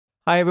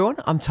Hi everyone,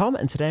 I'm Tom,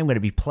 and today I'm going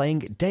to be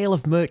playing Dale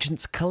of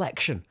Merchants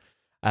Collection.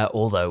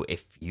 Although,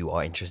 if you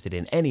are interested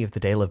in any of the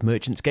Dale of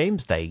Merchants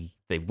games, they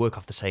work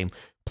off the same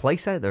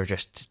playset. There are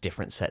just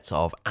different sets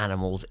of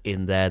animals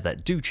in there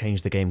that do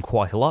change the game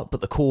quite a lot,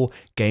 but the core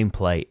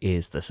gameplay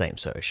is the same,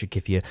 so it should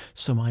give you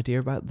some idea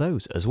about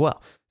those as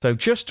well. So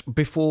just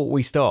before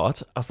we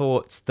start, I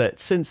thought that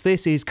since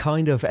this is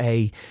kind of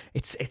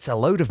it's a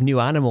load of new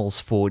animals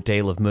for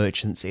Dale of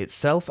Merchants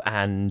itself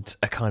and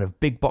a kind of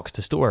big box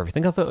to store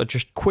everything, I thought I'd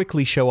just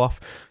quickly show off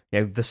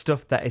the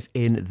stuff that is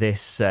in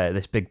this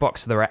this big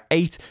box. So there are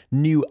 8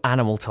 new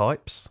animal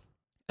types.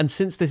 And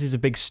since this is a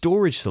big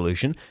storage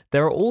solution,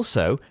 there are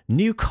also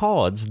new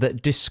cards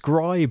that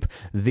describe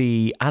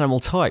the animal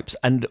types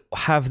and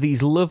have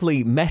these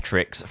lovely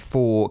metrics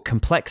for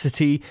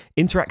complexity,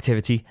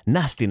 interactivity,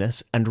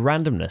 nastiness, and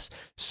randomness.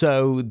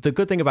 So the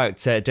good thing about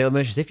Dale of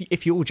Merchants,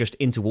 if you're just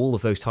into all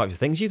of those types of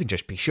things, you can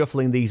just be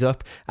shuffling these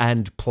up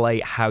and play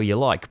how you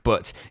like.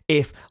 But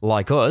if,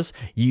 like us,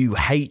 you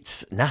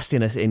hate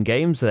nastiness in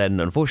games,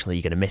 then unfortunately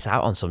you're going to miss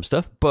out on some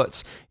stuff.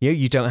 But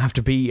you don't have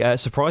to be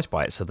surprised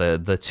by it. So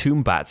the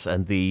tomb bats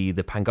and the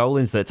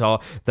pangolins that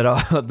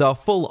are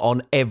full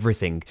on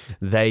everything.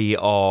 They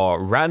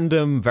are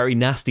random, very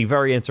nasty,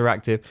 very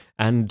interactive,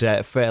 and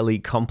fairly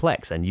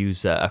complex, and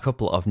use a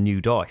couple of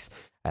new dice.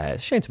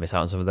 It's a shame to miss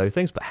out on some of those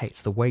things, but hey,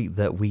 it's the way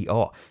that we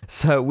are.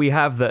 So we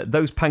have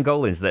those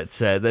pangolins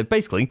that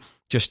basically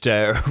just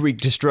wreak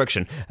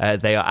destruction.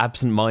 They are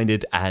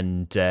absent-minded,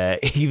 and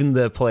even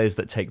the players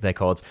that take their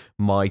cards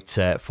might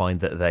find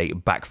that they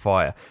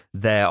backfire.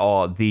 There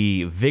are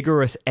the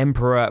vigorous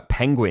Emperor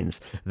penguins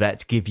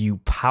that give you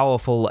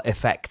powerful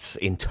effects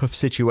in tough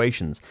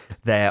situations.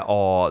 There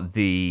are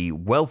the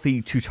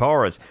wealthy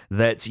Tutaras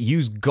that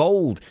use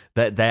gold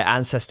that their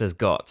ancestors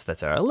got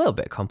that are a little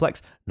bit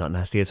complex. Not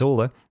nasty at all,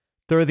 though.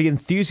 There are the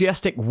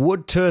enthusiastic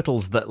wood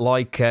turtles that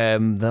like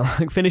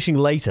finishing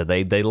later.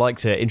 They like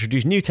to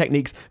introduce new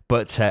techniques,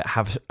 but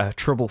have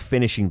trouble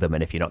finishing them.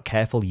 And if you're not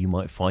careful, you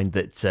might find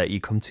that you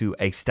come to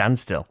a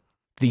standstill.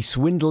 The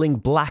swindling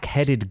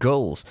black-headed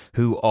gulls,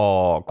 who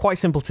are quite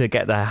simple to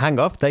get their hang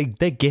of. They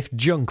gift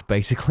junk,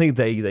 basically.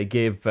 They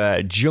give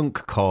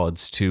junk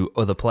cards to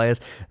other players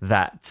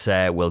that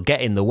will get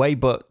in the way,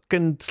 but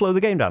can slow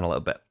the game down a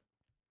little bit.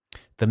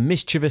 The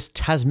mischievous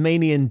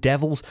Tasmanian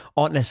devils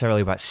aren't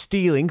necessarily about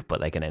stealing, but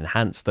they can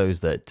enhance those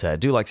that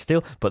do like to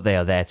steal, but they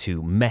are there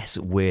to mess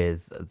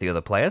with the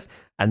other players.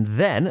 And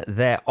then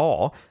there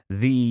are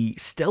the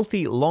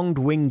stealthy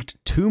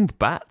long-winged tomb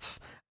bats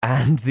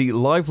and the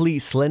lively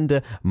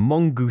slender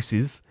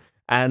mongooses,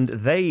 and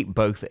they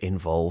both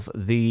involve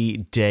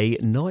the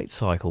day-night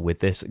cycle with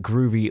this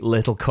groovy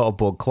little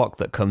cardboard clock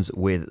that comes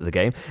with the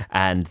game.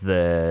 And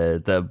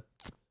the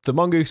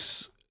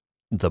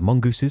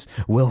mongooses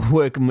will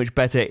work much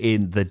better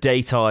in the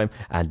daytime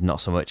and not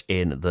so much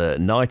in the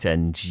night,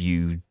 and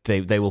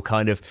they will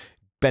kind of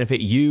benefit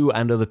you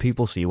and other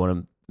people, so you want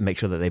to make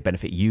sure that they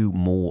benefit you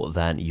more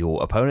than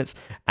your opponents.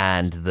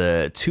 And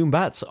the tomb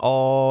bats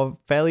are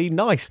fairly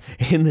nice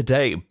in the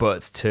day,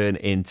 but turn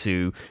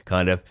into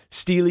kind of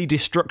steely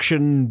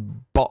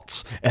destruction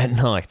bots at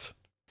night.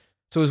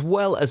 So as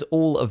well as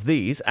all of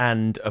these,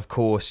 and of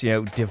course,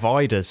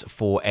 dividers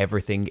for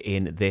everything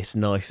in this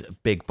nice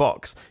big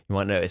box, you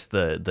might notice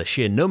the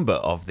sheer number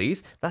of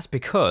these. That's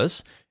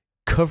because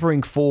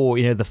covering for,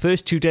 the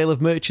first 2 Dale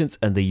of Merchants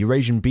and the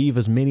Eurasian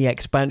Beavers mini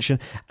expansion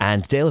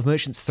and Dale of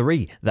Merchants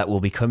 3 that will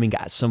be coming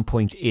at some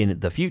point in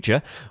the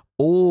future,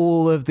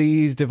 all of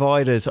these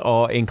dividers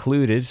are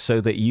included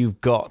so that you've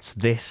got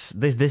this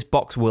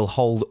box will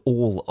hold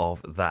all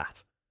of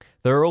that.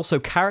 There are also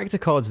character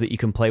cards that you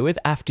can play with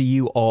after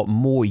you are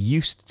more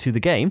used to the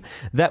game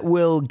that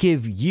will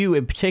give you,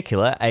 in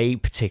particular, a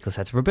particular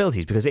set of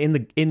abilities. Because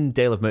in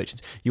Dale of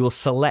Merchants, you will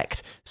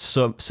select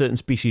some certain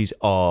species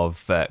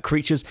of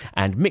creatures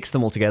and mix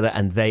them all together,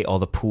 and they are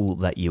the pool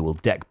that you will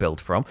deck build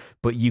from.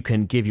 But you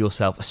can give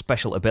yourself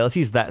special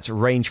abilities that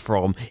range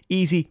from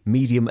easy,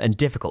 medium, and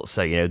difficult.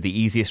 So, the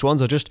easiest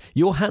ones are just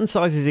your hand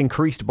size is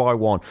increased by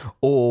 1,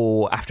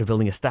 or after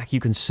building a stack, you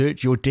can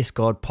search your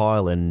discard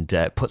pile and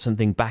put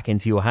something back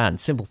into your hand.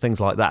 Simple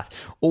things like that,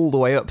 all the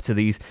way up to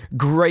these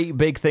great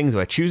big things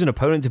where choose an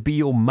opponent to be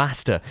your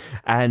master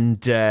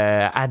and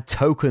add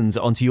tokens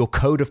onto your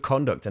code of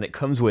conduct, and it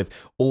comes with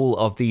all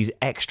of these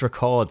extra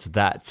cards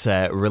that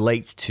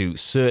relate to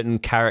certain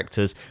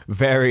characters,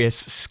 various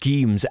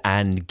schemes,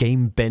 and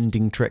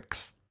game-bending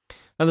tricks.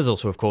 And there's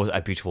also, of course,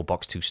 a beautiful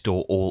box to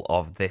store all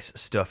of this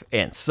stuff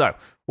in. So,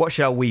 what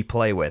shall we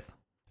play with?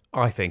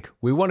 I think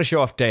we want to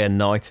show off day and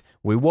night,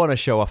 we want to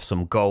show off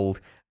some gold,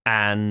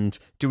 and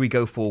do we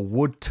go for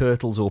wood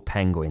turtles or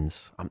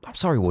penguins? I'm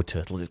sorry, wood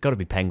turtles. It's got to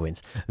be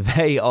penguins.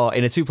 They are,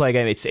 in a 2-player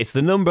game, it's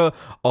the number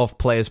of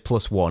players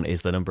plus 1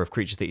 is the number of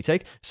creatures that you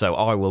take. So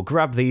I will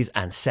grab these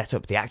and set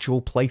up the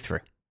actual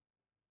playthrough.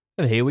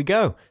 And here we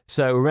go.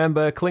 So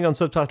remember, Klingon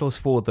subtitles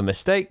for the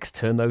mistakes.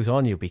 Turn those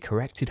on. You'll be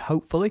corrected,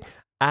 hopefully.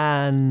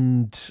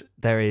 And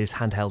there is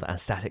handheld and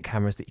static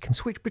cameras that you can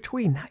switch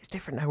between. That is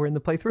different now we're in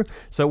the playthrough.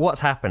 So what's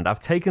happened? I've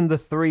taken the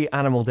 3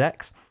 animal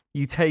decks.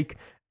 You take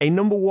a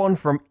number 1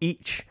 from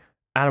each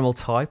animal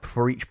type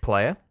for each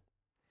player,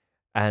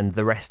 and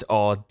the rest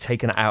are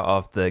taken out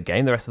of the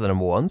game, the rest of the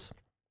number 1s.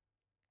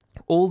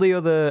 All the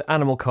other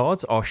animal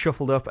cards are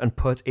shuffled up and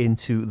put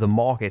into the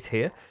market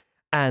here,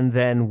 and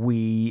then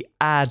we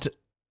add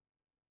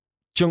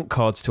junk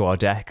cards to our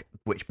deck,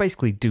 which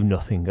basically do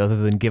nothing other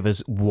than give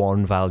us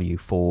 1 value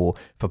for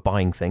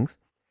buying things.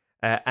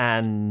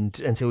 And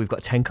until we've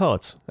got 10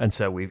 cards. And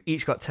so we've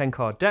each got 10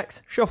 card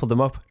decks, shuffled them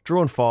up,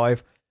 drawn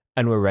 5,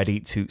 and we're ready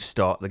to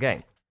start the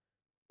game.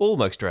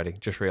 Almost ready.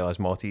 Just realised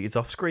Marty is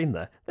off screen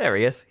there. There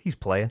he is. He's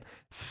playing.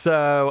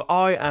 So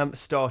I am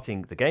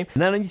starting the game.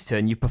 And then on your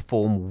turn, you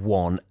perform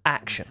 1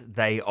 action.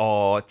 They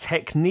are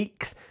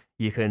techniques.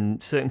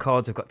 Certain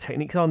cards have got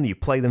techniques on. You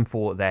play them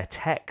for their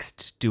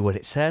text, do what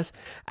it says,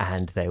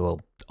 and they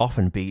will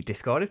often be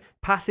discarded.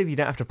 Passive, you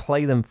don't have to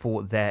play them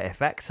for their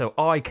effect. So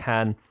I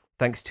can,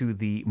 thanks to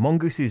the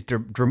Mongoose's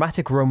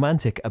dramatic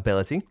romantic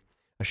ability,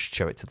 I should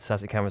show it to the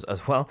static cameras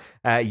as well,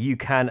 you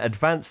can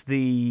advance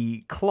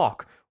the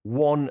clock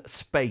 1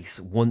 space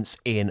once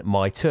in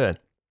my turn.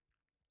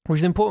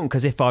 Which is important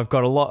because if I've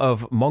got a lot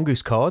of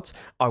Mongoose cards,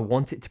 I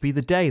want it to be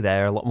the day.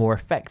 They're a lot more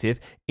effective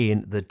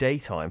in the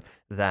daytime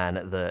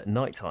than the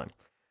nighttime.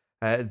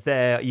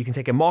 There, you can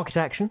take a market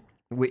action,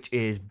 which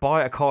is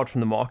buy a card from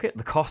the market.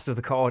 The cost of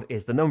the card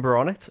is the number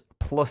on it,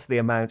 plus the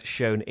amount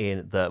shown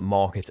in the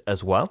market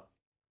as well.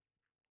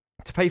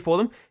 To pay for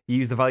them, you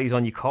use the values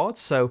on your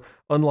cards. So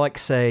unlike,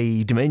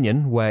 say,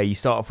 Dominion, where you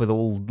start off with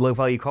all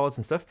low-value cards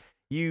and stuff,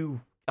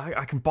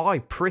 I can buy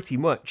pretty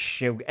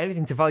much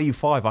anything to value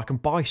 5. I can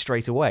buy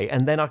straight away,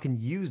 and then I can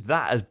use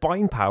that as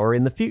buying power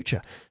in the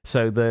future.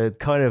 So the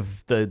kind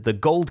of the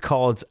gold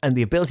cards and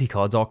the ability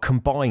cards are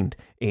combined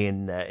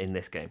in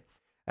this game.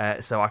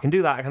 So I can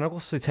do that. I can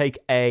also take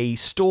a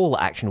stall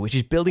action, which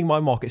is building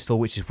my market stall,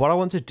 which is what I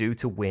want to do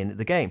to win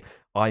the game.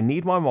 I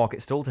need my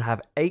market stall to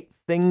have 8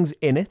 things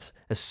in it.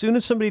 As soon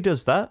as somebody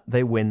does that,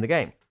 they win the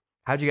game.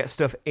 How do you get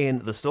stuff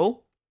in the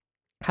stall?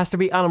 Has to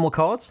be animal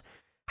cards.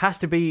 Has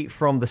to be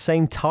from the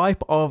same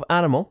type of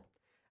animal,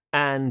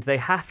 and they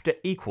have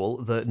to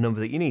equal the number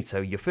that you need. So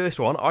your first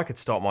one, I could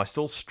start my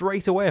stall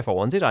straight away if I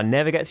wanted. I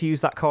never get to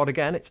use that card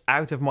again. It's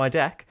out of my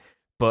deck,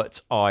 but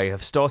I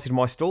have started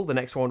my stall. The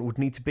next one would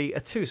need to be a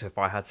 2. So if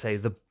I had, say,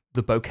 the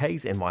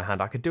bouquets in my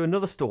hand, I could do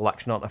another stall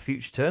action on a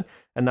future turn,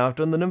 and now I've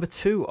done the number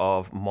 2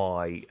 of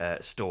my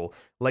stall.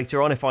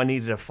 Later on, if I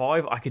needed a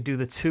 5, I could do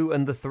the 2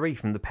 and the 3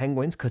 from the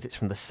penguins because it's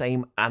from the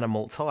same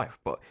animal type.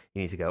 But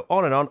you need to go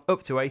on and on,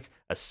 up to 8.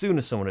 As soon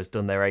as someone has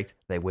done their 8,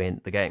 they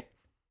win the game.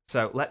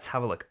 So let's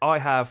have a look. I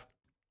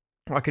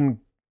can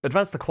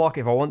advance the clock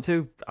if I want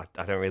to.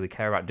 I don't really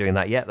care about doing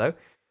that yet, though.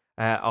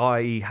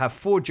 I have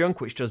 4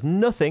 junk, which does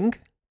nothing.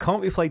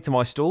 Can't be played to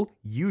my stall,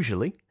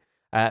 usually.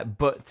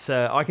 But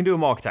I can do a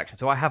market action,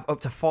 so I have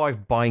up to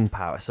 5 buying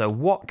power. So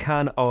what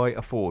can I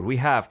afford? We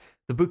have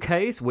the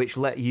bouquets, which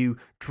let you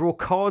draw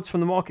cards from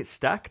the market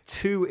stack,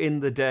 2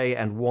 in the day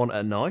and 1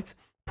 at night.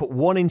 Put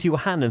 1 into your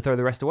hand and throw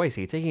the rest away.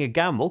 So you're taking a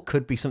gamble.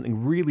 Could be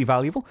something really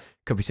valuable,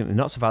 could be something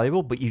not so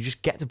valuable, but you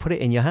just get to put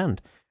it in your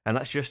hand. And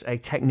that's just a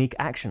technique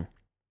action.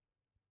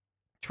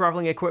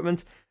 Traveling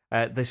equipment.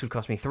 This would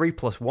cost me 3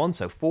 plus 1,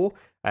 so 4.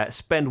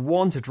 Spend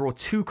 1 to draw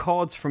 2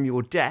 cards from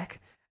your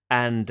deck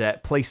and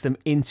place them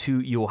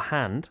into your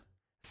hand.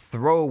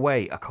 Throw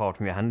away a card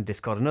from your hand and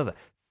discard another.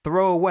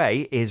 Throw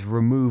away is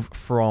remove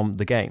from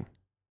the game.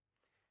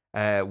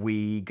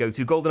 We go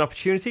to Golden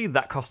Opportunity.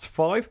 That costs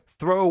 5.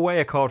 Throw away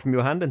a card from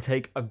your hand and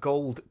take a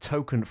gold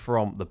token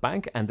from the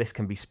bank, and this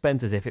can be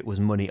spent as if it was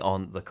money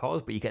on the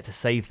card, but you get to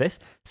save this,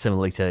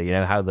 similarly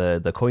to how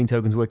the coin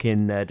tokens work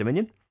in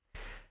Dominion.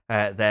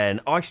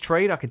 Then Ice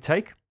Trade I could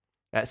take.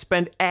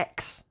 Spend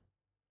X,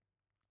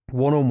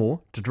 1 or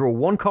more, to draw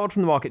 1 card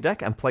from the market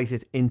deck and place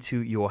it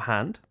into your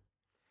hand.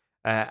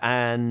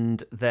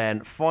 And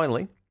then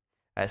finally,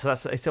 so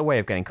it's a way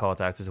of getting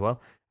cards out as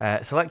well.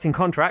 Selecting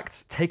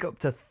contracts, take up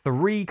to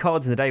 3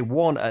 cards in the day,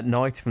 1 at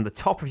night from the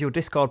top of your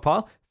discard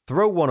pile,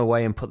 throw 1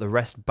 away and put the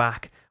rest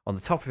back on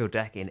the top of your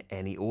deck in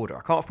any order.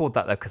 I can't afford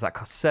that though because that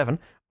costs 7.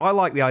 I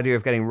like the idea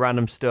of getting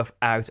random stuff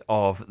out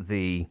of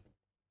the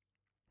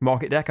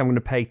market deck. I'm going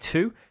to pay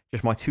 2,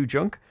 just my 2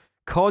 junk.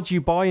 Cards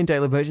you buy in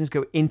Dale of Merchants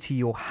go into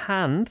your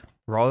hand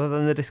rather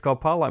than the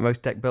discard pile like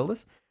most deck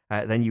builders.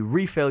 Then you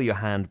refill your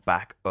hand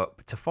back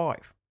up to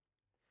 5.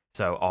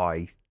 So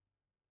I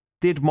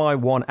did my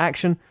 1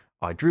 action,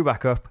 I drew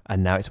back up,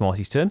 and now it's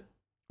Marty's turn.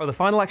 Oh, the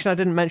final action I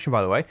didn't mention,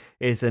 by the way,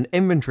 is an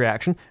inventory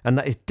action, and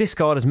that is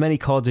discard as many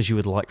cards as you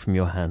would like from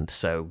your hand.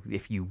 So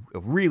if you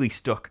are really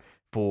stuck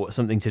for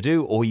something to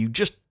do, or you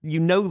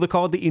know the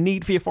card that you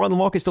need for your final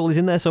market stall is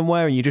in there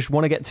somewhere and you just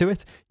want to get to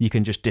it, you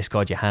can just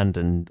discard your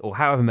hand or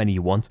however many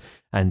you want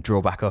and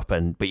draw back up,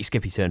 but you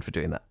skip your turn for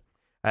doing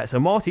that. So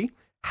Marty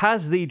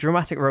has the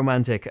dramatic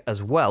romantic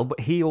as well, but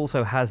he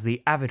also has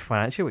the avid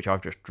financier, which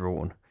I've just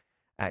drawn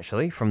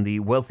actually from the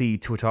wealthy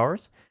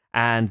Tuataras,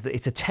 and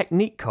it's a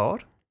technique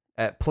card.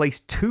 Place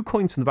 2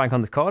 coins from the bank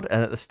on this card,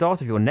 and at the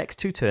start of your next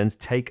 2 turns,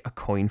 take a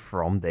coin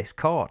from this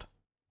card.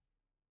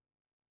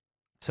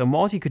 So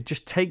Marty could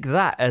just take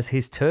that as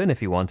his turn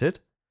if he wanted.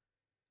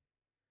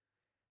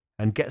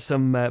 and get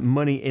some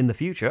money in the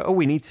future. Oh,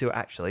 we need to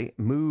actually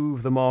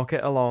move the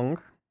market along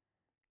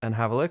and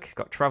have a look. He's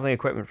got traveling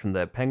equipment from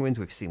the penguins.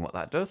 We've seen what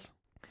that does.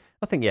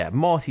 I think, yeah,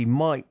 Marty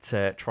might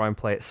try and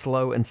play it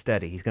slow and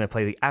steady. He's going to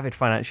play the Avid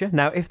Financier.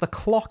 Now, if the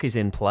clock is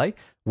in play,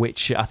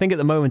 which I think at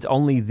the moment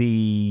only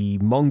the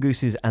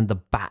mongooses and the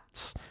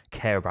bats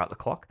care about the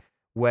clock,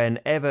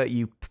 whenever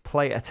you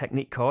play a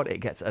technique card,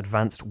 it gets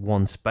advanced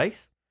 1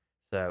 space.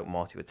 So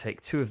Marty would take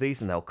 2 of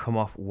these and they'll come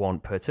off 1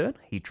 per turn.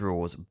 He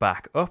draws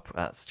back up.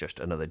 That's just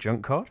another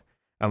junk card.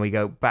 And we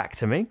go back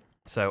to me.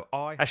 So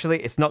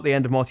actually, it's not the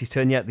end of Marty's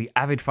turn yet. The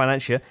Avid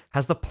Financier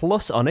has the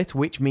plus on it,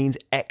 which means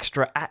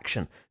extra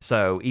action.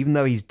 So even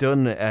though he's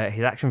done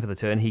his action for the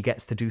turn, he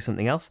gets to do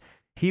something else.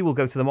 He will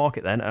go to the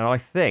market then, and I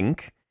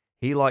think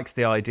he likes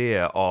the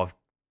idea of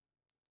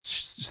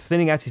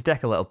thinning out his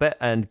deck a little bit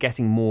and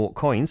getting more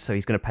coins. So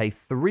he's going to pay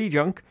 3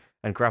 junk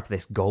and grab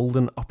this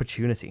golden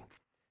opportunity.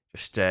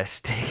 Just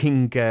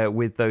sticking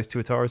with those 2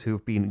 Ataras who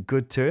have been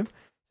good to him. So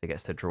he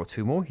gets to draw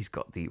 2 more. He's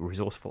got the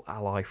resourceful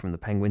ally from the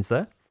penguins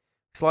there.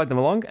 Slide them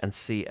along and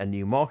see a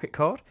new market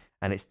card,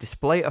 and it's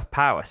Display of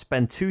Power.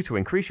 Spend 2 to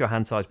increase your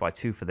hand size by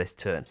 2 for this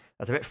turn.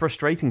 That's a bit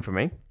frustrating for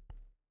me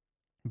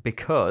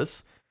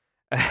because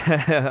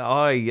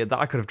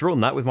I could have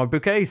drawn that with my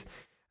bouquets.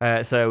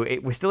 So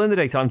we're still in the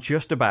daytime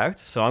just about,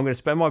 so I'm going to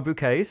spend my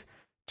bouquets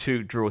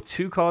to draw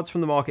 2 cards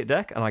from the market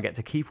deck, and I get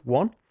to keep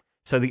 1.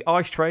 So the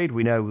Ice Trade,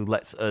 we know,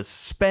 lets us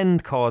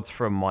spend cards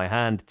from my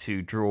hand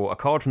to draw a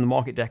card from the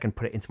market deck and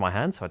put it into my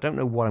hand. So I don't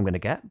know what I'm going to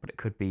get, but it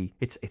could be,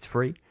 it's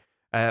free.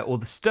 Or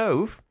the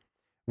Stove,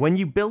 when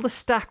you build a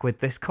stack with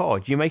this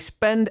card, you may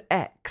spend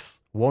X,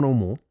 1 or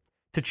more,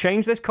 to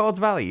change this card's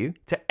value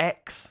to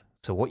X.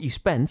 So what you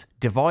spent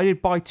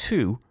divided by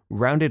 2,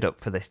 rounded up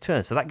for this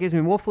turn. So that gives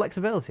me more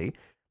flexibility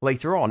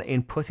later on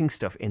in putting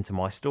stuff into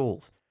my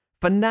stalls.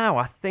 For now,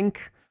 I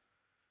think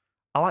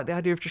I like the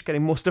idea of just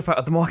getting more stuff out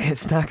of the market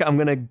stack. I'm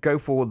going to go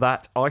for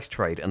that Ice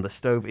Trade, and the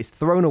Stove is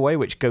thrown away,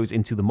 which goes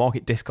into the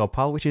market discard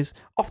pile, which is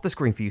off the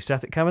screen for you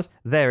static cameras.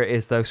 There it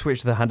is, though.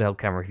 Switch to the handheld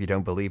camera if you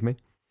don't believe me.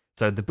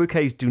 So the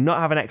bouquets do not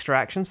have an extra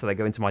action, so they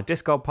go into my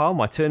discard pile.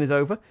 My turn is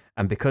over,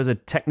 and because a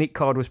technique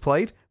card was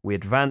played, we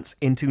advance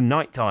into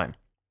nighttime.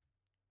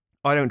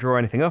 I don't draw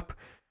anything up.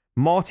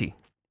 Marty.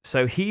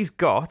 So he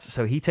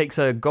takes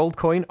a gold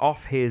coin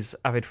off his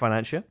Avid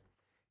Financier.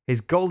 His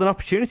golden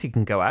opportunity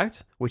can go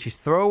out, which is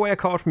throw away a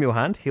card from your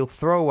hand. He'll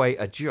throw away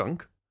a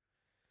junk.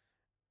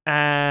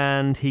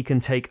 And he can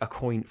take a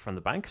coin from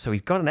the bank. So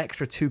he's got an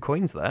extra 2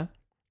 coins there.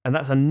 And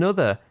that's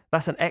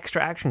an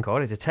extra action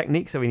card. It's a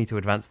technique, so we need to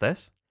advance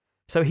this.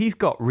 So he's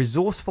got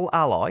Resourceful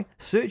Ally.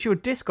 Search your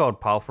discard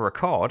pile for a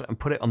card and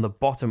put it on the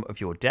bottom of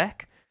your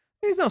deck.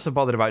 He's not so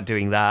bothered about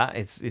doing that.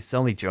 It's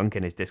only junk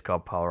in his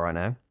discard pile right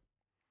now.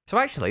 So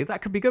actually,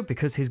 that could be good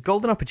because his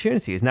golden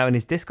opportunity is now in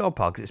his discard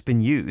pile because it's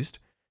been used.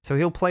 So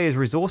he'll play his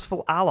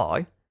Resourceful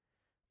Ally.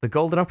 The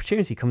golden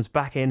opportunity comes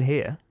back in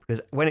here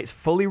because when it's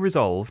fully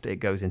resolved, it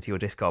goes into your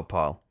discard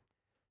pile.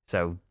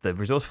 So the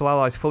Resourceful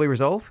Ally is fully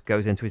resolved,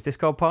 goes into his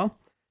discard pile.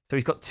 So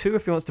he's got 2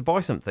 if he wants to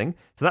buy something.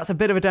 So that's a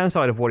bit of a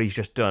downside of what he's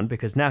just done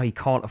because now he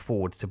can't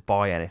afford to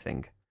buy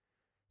anything.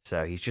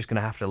 So he's just going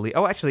to have to leave.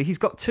 Oh, actually, he's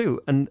got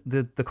 2 and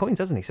the coins,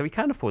 hasn't he? So he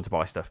can afford to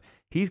buy stuff.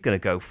 He's going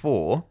to go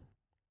for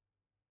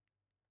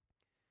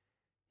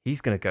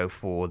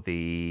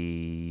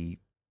the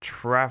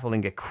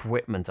traveling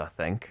equipment, I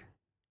think.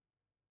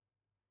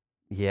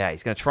 Yeah,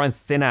 he's going to try and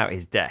thin out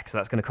his deck. So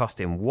that's going to cost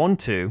him 1,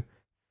 2,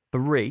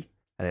 3,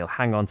 and he'll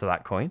hang on to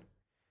that coin.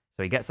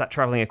 So he gets that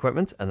traveling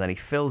equipment, and then he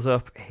fills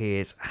up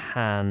his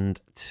hand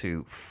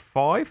to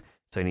 5.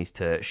 So he needs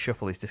to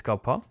shuffle his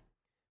discard pile.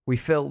 We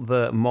fill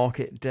the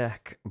market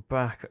deck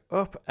back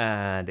up,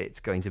 and it's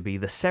going to be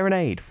the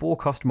Serenade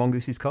 4-cost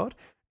Mongooses card.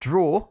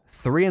 Draw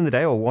 3 in the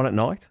day or 1 at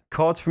night,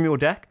 cards from your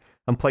deck,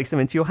 and place them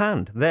into your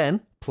hand.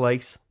 Then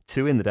place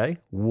 2 in the day,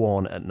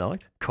 1 at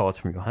night, cards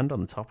from your hand on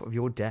the top of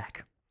your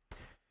deck.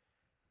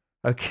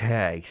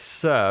 Okay,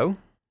 so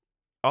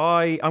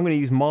I'm going to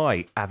use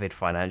my Avid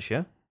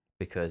Financier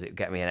because it'll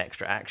get me an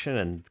extra action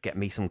and get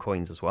me some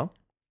coins as well.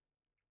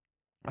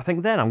 I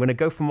think then I'm going to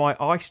go for my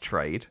Ice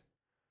Trade.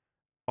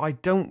 I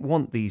don't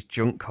want these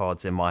junk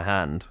cards in my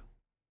hand.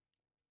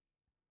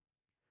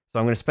 So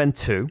I'm going to spend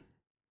 2.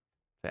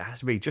 It has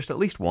to be just at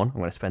least 1. I'm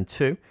going to spend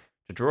 2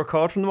 to draw a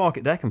card from the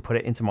market deck and put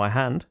it into my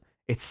hand.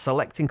 It's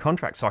selecting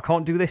contracts, so I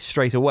can't do this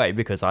straight away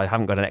because I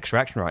haven't got an extra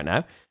action right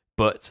now.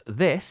 But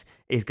this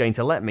is going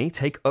to let me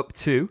take up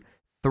to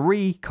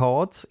 3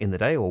 cards in the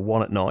day or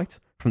 1 at night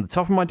from the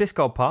top of my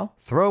discard pile,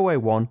 throw away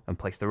 1, and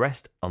place the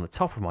rest on the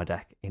top of my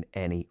deck in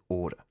any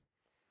order.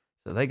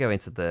 So they go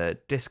into the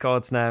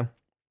discards now.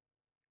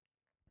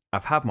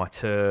 I've had my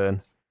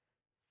turn.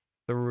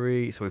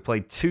 3. So we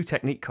played 2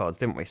 technique cards,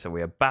 didn't we? So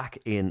we are back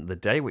in the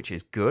day, which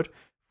is good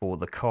for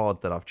the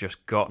card that I've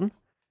just gotten.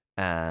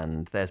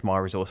 And there's my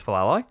Resourceful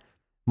Ally.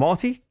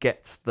 Marty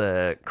gets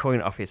the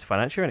coin off his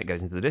Financier and it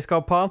goes into the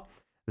discard pile.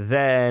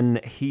 Then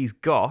he's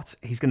going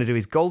to do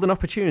his golden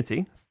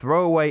opportunity,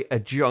 throw away a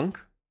junk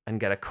and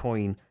get a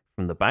coin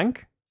from the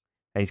bank.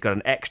 And he's got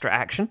an extra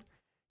action.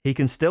 he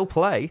can still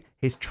play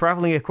his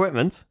traveling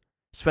equipment,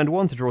 spend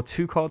 1 to draw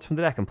 2 cards from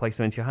the deck and place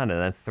them into your hand,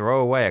 and then throw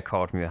away a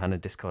card from your hand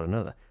and discard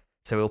another.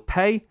 So he'll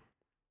pay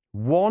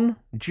 1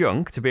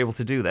 junk to be able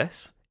to do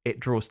this. It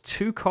draws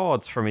 2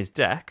 cards from his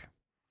deck.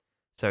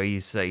 So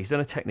he's done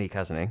a technique,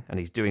 hasn't he? And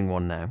he's doing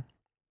 1 now.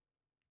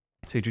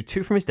 So he drew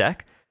 2 from his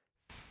deck,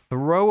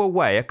 throw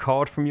away a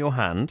card from your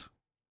hand.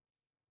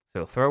 So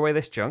he'll throw away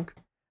this junk,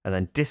 and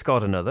then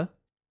discard another.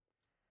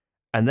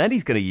 And then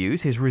he's going to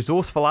use his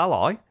resourceful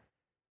ally.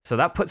 So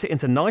that puts it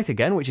into Night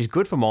again, which is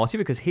good for Marty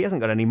because he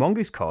hasn't got any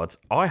Mongoose cards.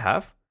 I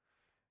have.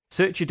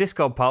 Search your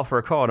discard pile for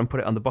a card and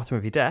put it on the bottom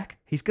of your deck.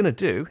 He's going to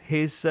do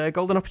his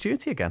Golden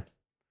Opportunity again.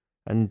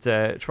 And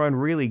try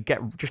and really get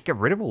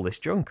rid of all this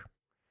junk.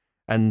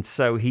 And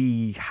so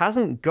he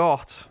hasn't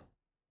got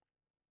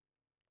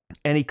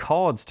any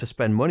cards to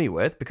spend money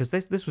with because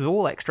this was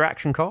all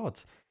extraction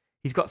cards.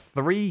 He's got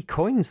 3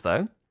 coins,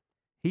 though.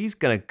 He's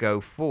going to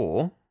go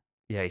for...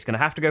 Yeah, he's going to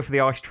have to go for the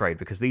ice trade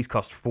because these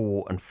cost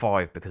 4 and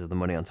 5 because of the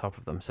money on top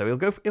of them. So he'll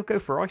go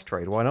for ice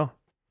trade. Why not?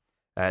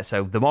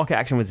 So the market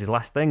action was his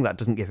last thing. That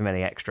doesn't give him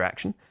any extra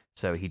action.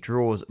 So he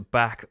draws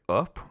back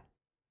up.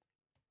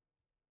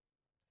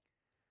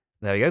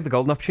 There we go. The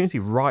Golden Opportunity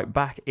right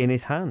back in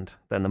his hand.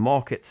 Then the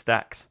market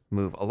stacks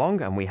move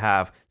along, and we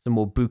have some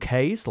more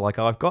bouquets like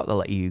I've got. They'll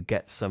let you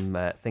get some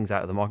things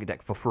out of the market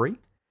deck for free.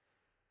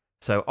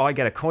 So I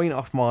get a coin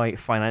off my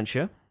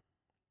financier.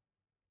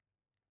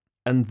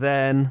 And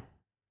then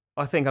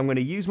I think I'm going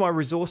to use my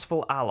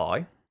resourceful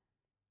ally,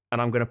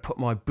 and I'm going to put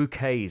my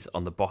bouquets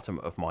on the bottom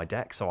of my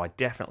deck, so I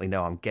definitely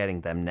know I'm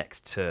getting them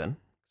next turn.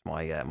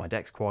 My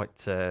deck's quite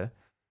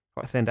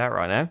thinned out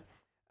right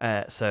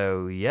now.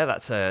 So yeah,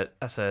 that's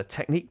a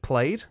technique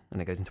played,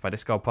 and it goes into my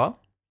discard pile.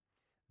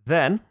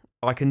 Then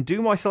I can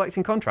do my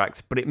selecting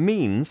contracts, but it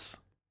means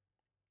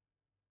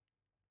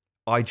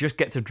I just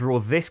get to draw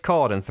this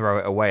card and throw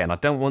it away, and I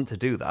don't want to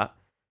do that.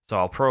 So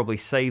I'll probably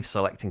save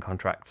selecting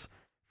contracts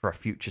for a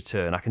future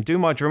turn. I can do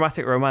my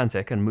dramatic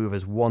romantic and move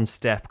us 1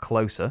 step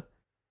closer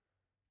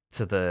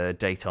to the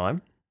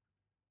daytime.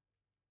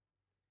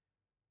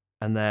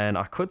 And then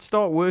I could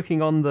start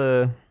working on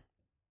the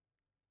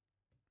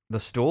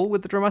stall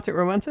with the dramatic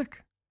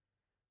romantic.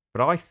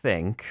 But I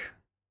think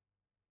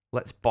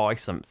let's buy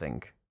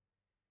something.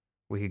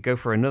 We could go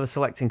for another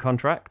selecting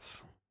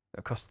contracts.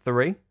 It'll cost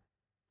 3.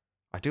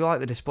 I do like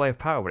the display of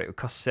power, but it would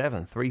cost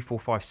 7. 3, 4,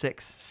 5,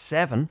 6,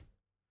 7.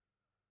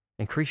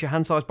 Increase your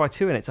hand size by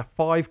 2, and it's a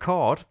 5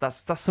 card.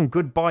 That's some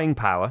good buying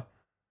power.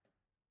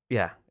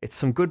 Yeah, it's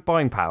some good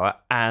buying power,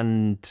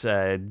 and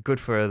good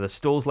for the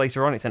stalls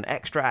later on. It's an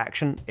extra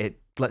action. It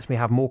lets me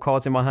have more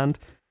cards in my hand.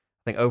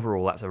 I think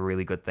overall that's a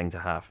really good thing to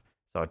have.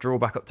 So I draw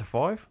back up to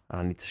 5,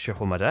 and I need to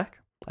shuffle my deck.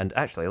 And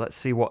actually, let's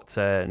see what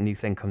new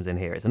thing comes in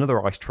here. It's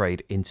another ice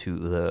trade into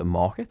the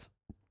market.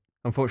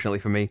 Unfortunately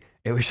for me,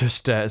 it was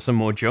just some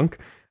more junk.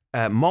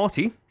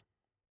 Marty...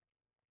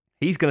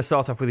 He's going to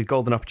start off with his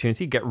Golden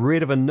Opportunity, get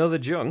rid of another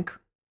junk,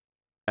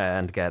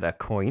 and get a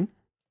coin.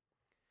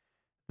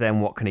 Then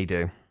what can he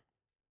do?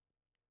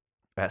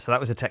 So that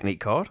was a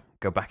technique card.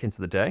 Go back into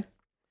the day.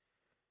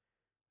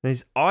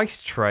 His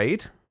ice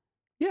trade.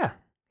 Yeah,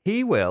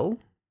 he'll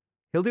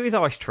do his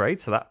ice trade,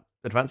 so that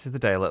advances the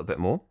day a little bit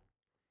more.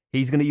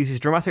 He's going to use his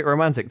dramatic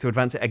romantic to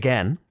advance it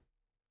again,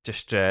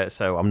 just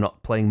so I'm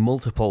not playing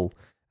multiple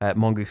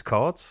Mongoose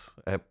cards,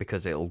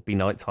 because it'll be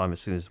nighttime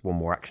as soon as 1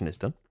 more action is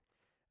done.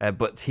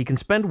 But he can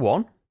spend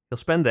 1. He'll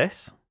spend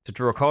this to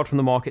draw a card from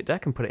the market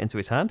deck and put it into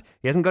his hand.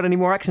 He hasn't got any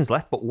more actions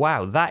left, but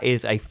wow, that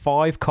is a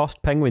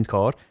 5-cost Penguins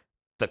card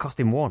that cost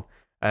him 1.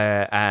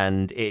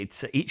 And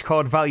it's each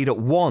card valued at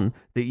 1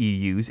 that you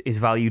use is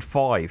valued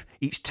 5.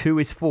 Each 2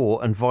 is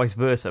 4, and vice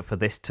versa for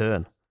this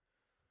turn.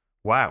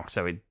 Wow,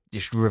 so it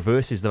just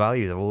reverses the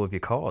values of all of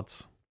your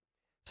cards.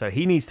 So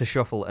he needs to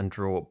shuffle and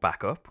draw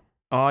back up.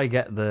 I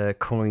get the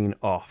coin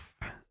off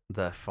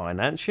the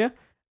financier.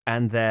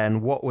 And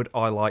then what would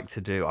I like to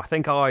do?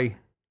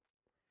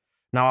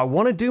 Now I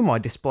want to do my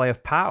display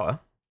of power,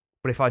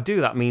 but if I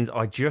do, that means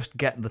I just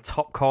get the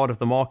top card of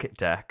the market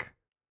deck,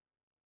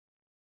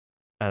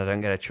 and I don't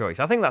get a choice.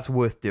 I think that's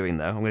worth doing,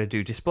 though. I'm going to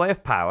do display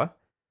of power.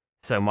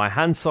 So my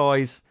hand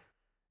size,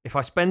 if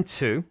I spend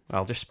 2,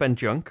 I'll just spend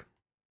junk.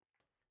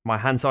 My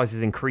hand size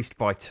is increased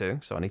by 2,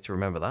 so I need to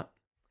remember that.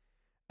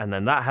 And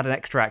then that had an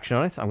extra action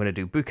on it. I'm going to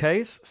do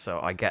bouquets, so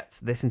I get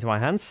this into my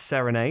hand,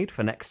 Serenade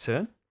for next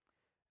turn.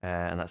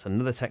 And that's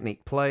another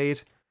technique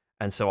played.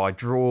 And so I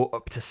draw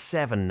up to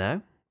 7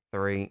 now.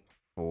 3,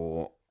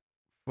 4,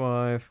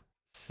 5,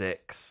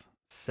 6,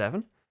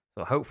 7.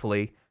 So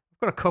hopefully,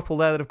 I've got a couple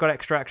there that have got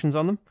extra actions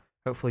on them.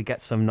 Hopefully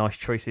get some nice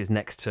choices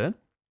next turn.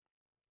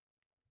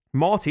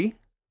 Marty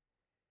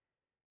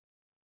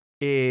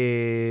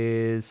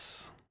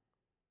is...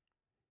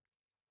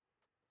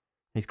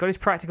 He's got his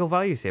practical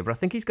values here, but I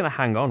think he's going to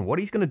hang on. What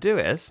he's going to do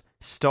is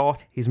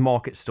start his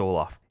market stall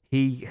off.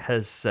 He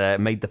has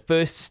made the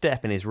first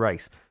step in his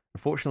race.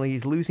 Unfortunately,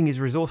 he's losing his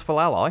resourceful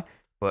ally,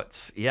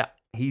 but yeah,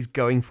 he's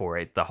going for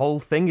it. The whole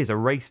thing is a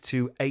race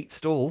to 8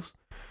 stalls.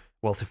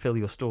 Well, to fill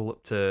your stall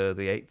up to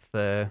the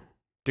 8th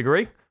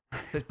degree.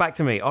 So it's back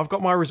to me. I've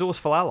got my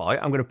resourceful ally.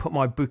 I'm going to put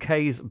my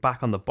bouquets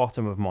back on the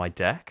bottom of my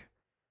deck.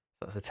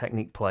 That's a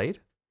technique played.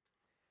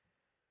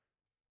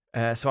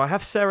 So I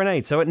have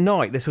Serenade. So at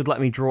night, this would let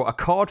me draw a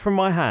card from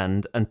my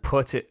hand and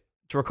put it...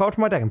 Draw a card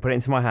from my deck and put it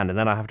into my hand, and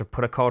then I have to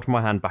put a card from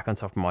my hand back on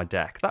top of my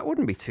deck. That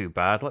wouldn't be too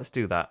bad. Let's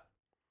do that.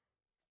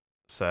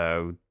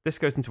 So this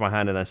goes into my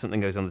hand, and then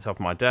something goes on the top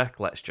of my deck.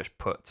 Let's just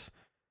put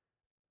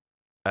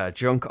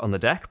junk on the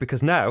deck,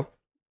 because now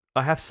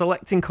I have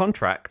selecting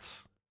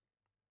contracts.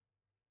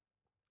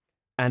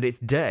 And it's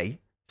day,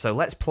 so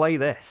let's play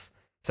this.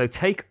 So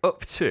take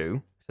up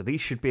to... So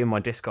these should be in my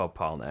discard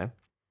pile now.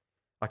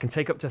 I can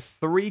take up to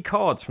 3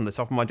 cards from the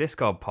top of my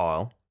discard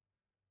pile,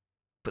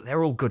 but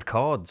they're all good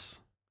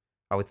cards.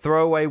 I would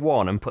throw away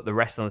 1 and put the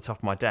rest on the top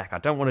of my deck. I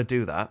don't want to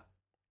do that.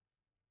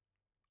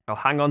 I'll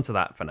hang on to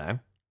that for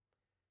now.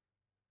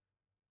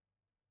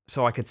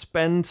 So I could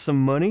spend some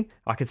money.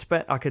 I could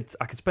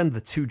spend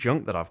the 2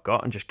 junk that I've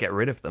got and just get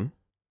rid of them.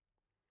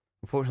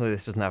 Unfortunately,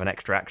 this doesn't have an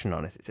extra action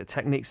on it. It's a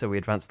technique, so we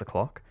advance the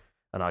clock.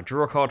 And I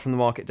draw a card from the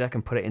market deck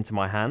and put it into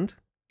my hand.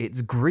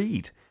 It's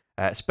greed.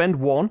 Spend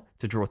 1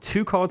 to draw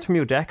 2 cards from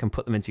your deck and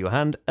put them into your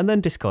hand, and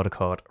then discard a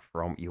card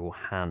from your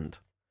hand.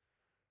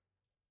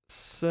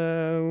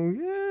 So,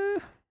 yeah.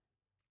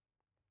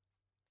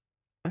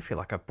 I feel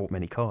like I've bought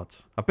many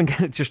cards. I've been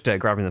just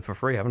grabbing them for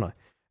free, haven't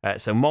I?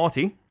 So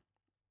Marty,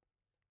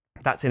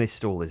 that's in his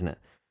stall, isn't it?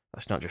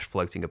 That's not just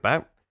floating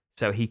about.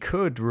 So he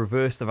could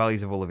reverse the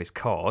values of all of his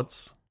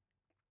cards.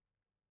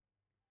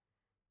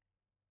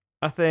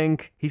 I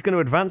think he's going to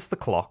advance the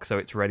clock so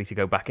it's ready to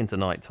go back into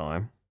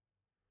nighttime.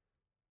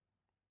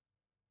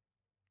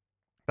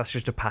 That's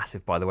just a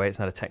passive, by the way. It's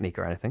not a technique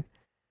or anything.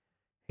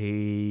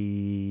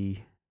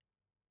 He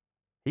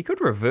could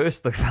reverse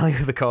the value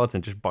of the cards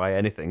and just buy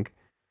anything.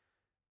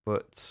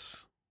 But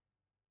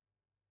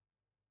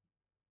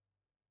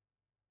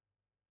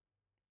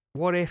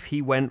what if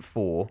he went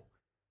for...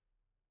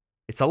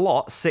 It's a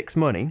lot, 6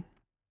 money.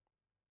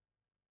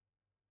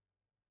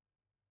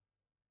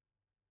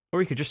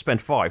 Or he could just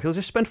spend 5. He'll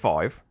just spend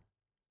 5.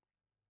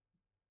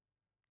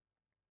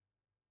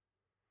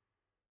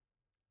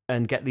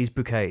 And get these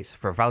bouquets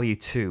for a value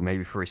 2,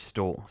 maybe for his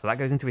stall. So that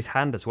goes into his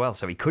hand as well.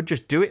 So he could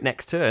just do it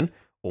next turn,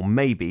 or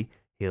maybe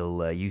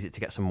he'll use it to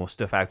get some more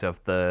stuff out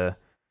of the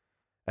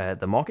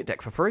market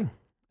deck for free.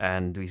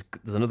 And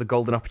there's another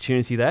golden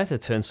opportunity there to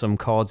turn some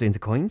cards into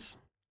coins.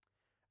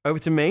 Over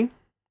to me.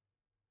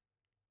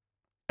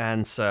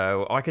 And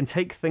so I can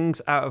take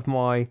things out of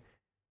my...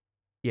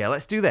 Yeah,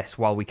 let's do this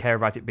while we care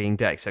about it being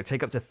day. So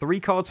take up to 3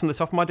 cards from the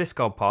top of my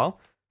discard pile,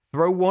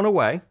 throw 1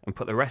 away, and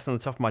put the rest on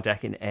the top of my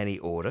deck in any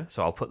order.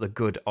 So I'll put the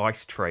good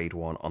ice trade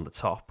one on the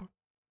top.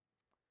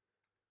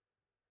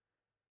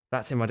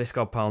 That's in my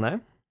discard pile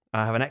now.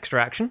 I have an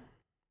extra action.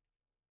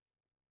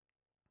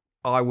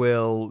 I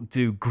will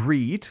do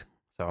greed.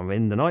 So I'm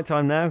in the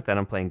nighttime now, then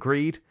I'm playing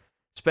greed.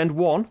 Spend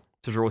 1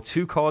 to draw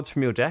 2 cards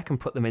from your deck and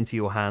put them into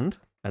your hand,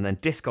 and then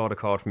discard a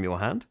card from your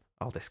hand.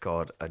 I'll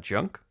discard a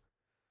junk.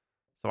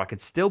 So I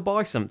could still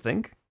buy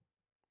something.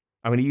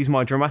 I'm going to use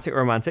my Dramatic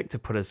Romantic to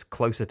put us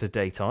closer to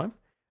daytime.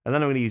 And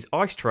then I'm going to use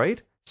Ice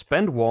Trade,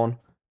 spend 1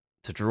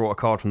 to draw a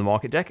card from the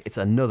market deck. It's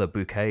another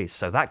bouquet.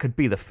 So that could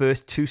be the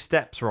first 2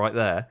 steps right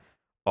there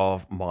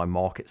of my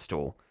market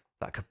stall.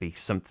 That could be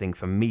something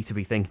for me to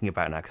be thinking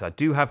about now, because I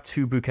do have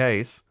 2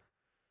 bouquets.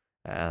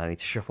 And I need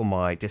to shuffle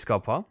my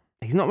discard pile.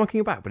 He's not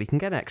mucking about, but he can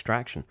get an extra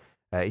action.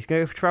 He's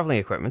going to go for traveling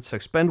equipment. So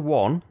spend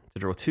 1 to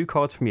draw 2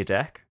 cards from your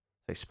deck.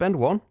 So spend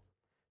 1.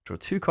 Draw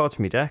 2 cards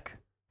from your deck,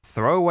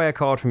 throw away a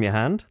card from your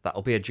hand,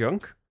 that'll be a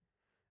junk,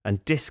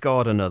 and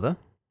discard another.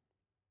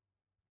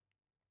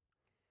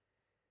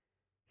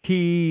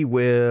 He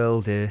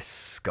will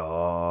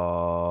discard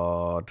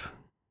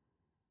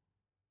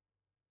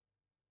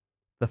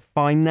the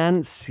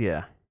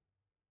Financier.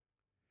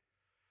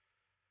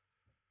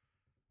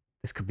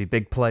 This could be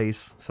big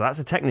plays, so that's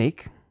a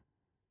technique.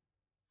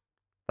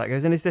 That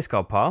goes in his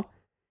discard pile.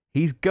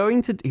 He was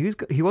going to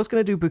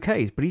do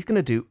bouquets, but he's going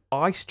to do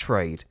Ice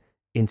Trade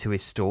into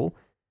his stall.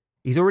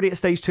 He's already at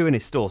stage 2 in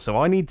his stall, so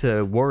I need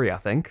to worry, I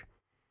think.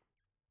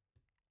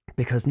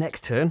 Because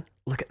next turn,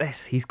 look at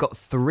this, he's got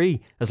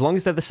 3. As long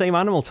as they're the same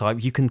animal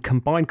type, you can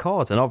combine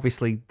cards, and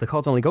obviously the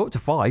cards only go up to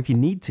 5, you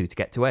need to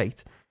get to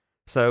 8.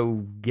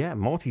 So, yeah,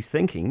 Marty's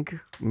thinking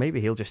maybe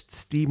he'll just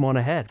steam on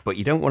ahead, but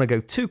you don't want to go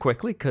too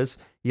quickly, because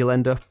you'll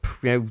end up,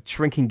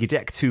 shrinking your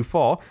deck too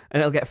far, and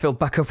it'll get filled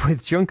back up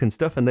with junk and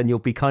stuff, and then you'll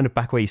be kind of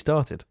back where you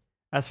started.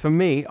 As for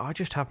me, I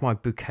just have my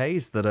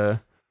bouquets that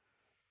are...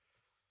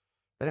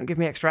 They don't give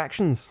me extra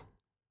actions.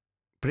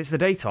 But it's the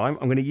daytime.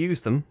 I'm going to use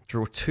them.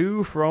 Draw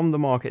 2 from the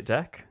market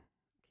deck.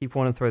 Keep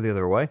 1 and throw the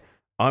other away.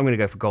 I'm going to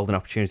go for golden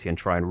opportunity and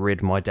try and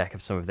rid my deck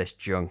of some of this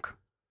junk.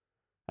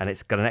 And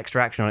it's got an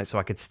extra action on it, so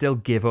I could still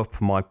give up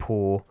my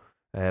poor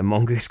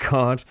Mongoose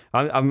card.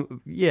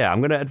 I'm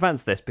going to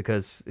advance this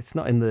because it's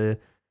not in the...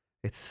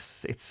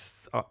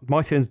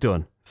 my turn's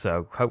done.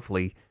 So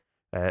hopefully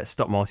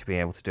stop Marty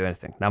being able to do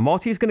anything. Now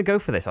Marty is going to go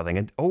for this, I think.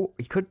 And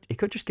he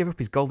could just give up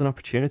his golden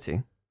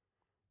opportunity.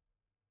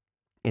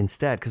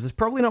 instead, because there's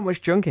probably not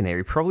much junk in here.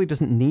 He probably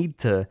doesn't need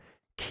to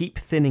keep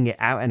thinning it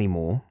out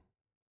anymore.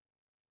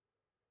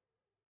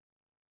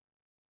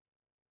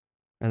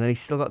 And then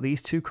he's still got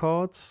these 2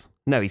 cards.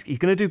 No, he's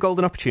going to do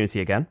Golden Opportunity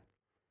again.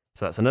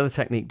 So that's another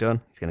technique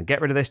done. He's going to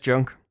get rid of this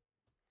junk.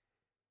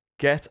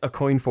 Get a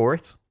coin for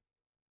it.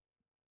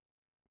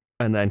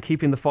 And then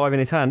keeping the 5 in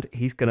his hand,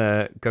 he's going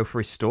to go for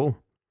his stall.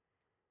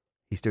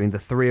 He's doing the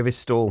 3 of his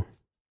stall.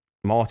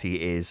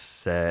 Marty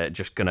is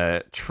just going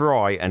to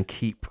try and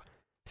keep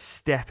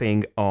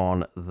stepping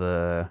on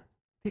the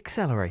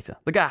accelerator,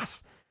 the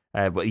gas.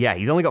 But yeah,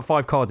 he's only got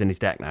 5 cards in his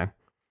deck now.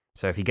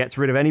 So if he gets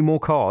rid of any more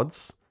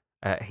cards,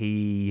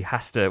 he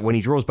has to, when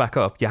he draws back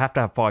up, you have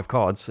to have 5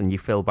 cards and you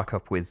fill back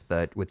up with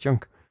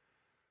junk.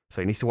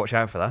 So he needs to watch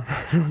out for that.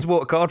 He's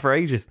bought a card for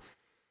ages.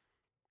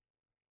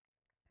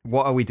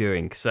 What are we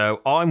doing?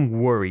 So I'm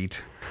worried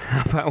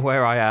about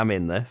where I am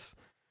in this.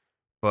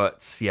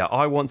 But yeah,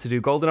 I want to do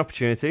Golden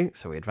Opportunity.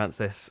 So we advance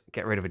this,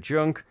 get rid of a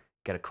junk,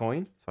 get a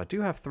coin. So I do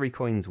have 3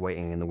 coins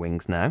waiting in the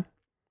wings now.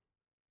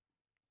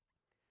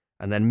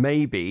 And then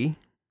maybe,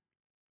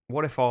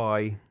 what if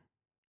I...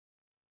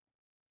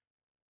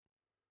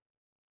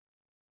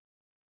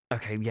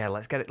 Okay, yeah,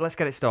 let's get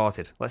it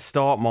started. Let's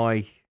start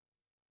my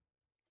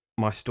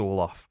stall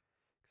off.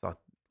 So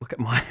look at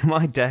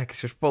my deck,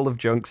 it's just full of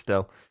junk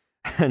still.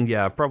 And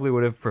yeah, I probably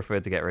would have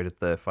preferred to get rid of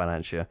the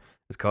Financier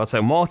as card.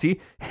 So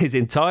Marty, his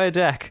entire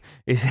deck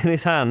is in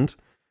his hand,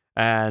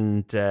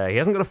 and he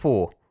hasn't got a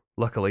 4,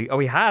 luckily. Oh,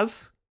 he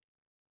has.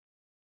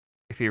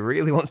 If he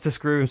really wants to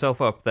screw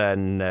himself up,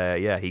 then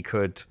yeah, he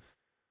could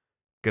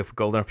go for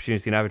Golden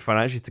Opportunity and Avid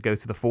Financier to go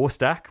to the 4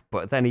 stack,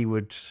 but then he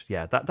would,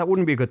 yeah, that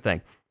wouldn't be a good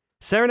thing.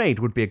 Serenade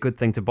would be a good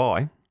thing to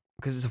buy,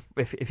 because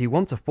if he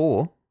wants a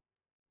 4,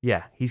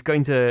 yeah, he's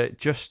going to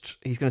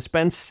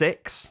spend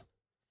 6,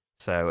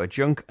 so a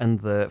junk and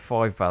the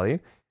 5 value,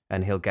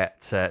 and he'll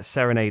get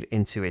Serenade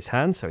into his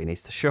hand, so he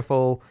needs to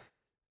shuffle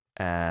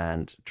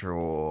and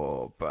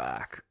draw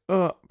back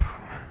up.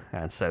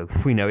 And so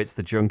we know it's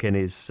the junk in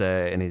his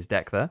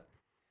deck there.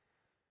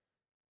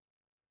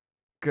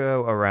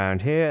 Go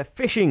around here.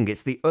 Fishing,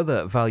 it's the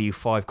other value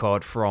 5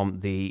 card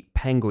from the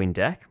Penguin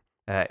deck.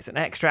 It's an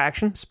extra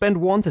action. Spend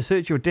 1 to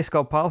search your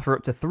discard pile for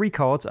up to 3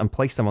 cards and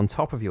place them on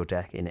top of your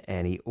deck in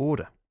any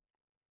order.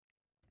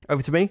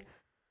 Over to me.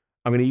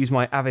 I'm going to use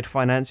my Avid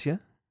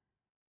Financier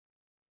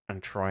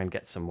and try and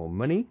get some more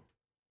money.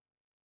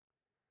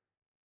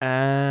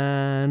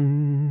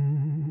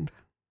 And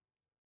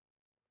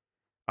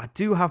I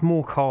do have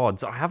more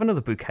cards. I have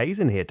another bouquets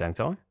in here, don't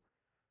I?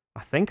 I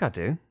think I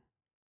do.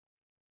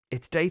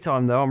 It's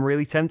daytime though. I'm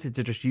really tempted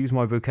to just use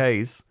my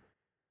bouquets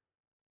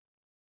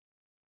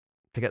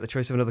to get the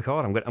choice of another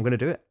card. I'm going to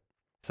do it.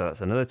 So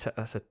that's another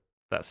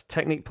that's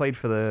technique played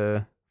for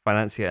the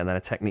Financier and then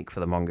a technique for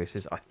the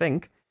mongooses. I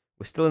think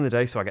we're still in the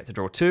day, so I get to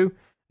draw 2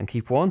 and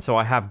keep 1. So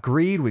I have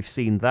Greed. We've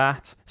seen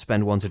that.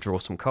 Spend 1 to draw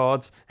some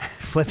cards.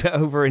 Flip it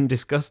over in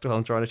disgust while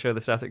I'm trying to show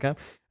the static cam.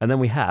 And then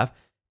we have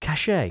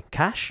Cachet.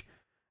 Cash.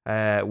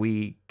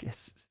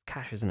 It's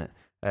cash, isn't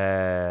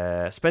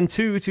it? Spend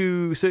 2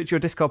 to search your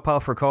discard pile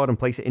for a card and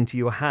place it into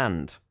your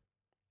hand.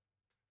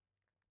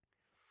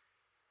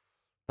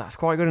 That's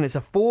quite good, and it's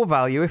a 4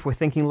 value if we're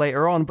thinking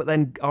later on, but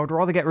then I would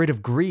rather get rid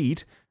of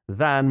Greed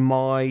than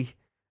my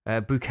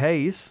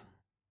bouquets.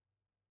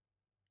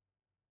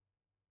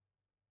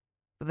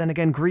 But then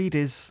again, Greed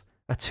is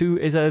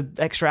a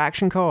extra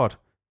action card,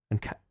 and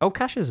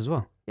Caches as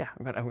well. Yeah,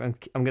 I'm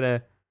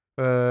gonna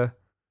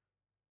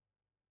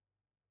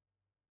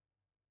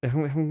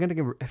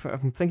if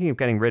I'm thinking of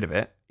getting rid of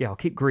it, yeah, I'll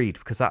keep Greed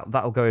because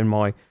that'll go in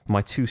my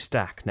 2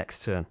 stack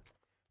next turn.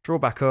 Draw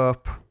back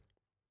up,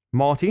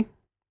 Marty.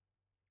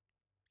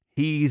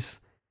 He's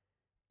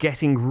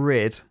getting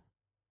rid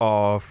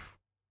of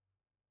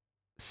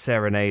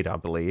Serenade, I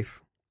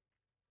believe.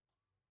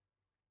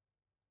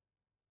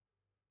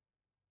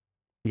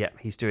 Yeah,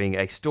 he's doing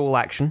a stall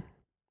action,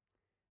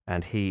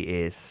 and he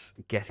is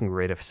getting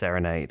rid of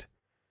Serenade.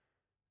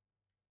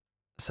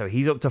 So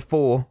he's up to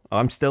 4.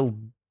 I'm still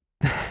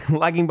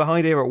lagging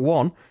behind here at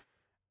 1,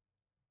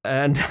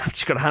 and I've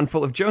just got a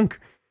handful of junk.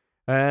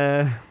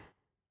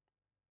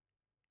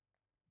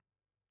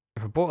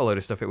 If I bought a load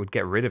of stuff, it would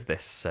get rid of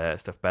this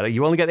stuff better.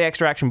 You only get the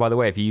extra action, by the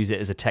way, if you use it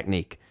as a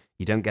technique.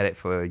 You don't get it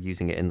for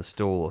using it in the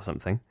stall or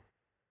something.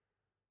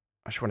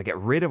 I just want to get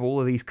rid of all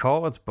of these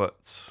cards,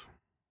 but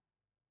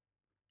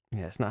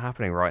yeah, it's not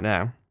happening right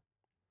now.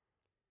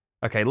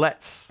 Okay,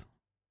 let's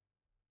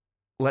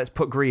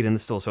put Greed in the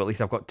stall, so at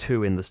least I've got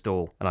 2 in the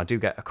stall, and I do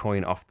get a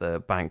coin off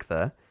the bank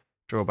there.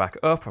 Draw back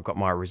up. I've got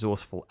my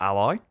resourceful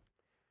ally.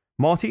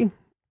 Marty,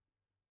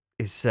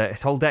 his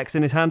whole deck's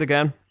in his hand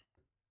again.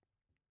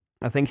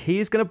 I think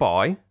he's going to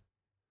buy.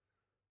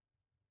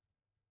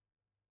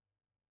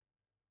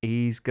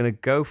 He's going to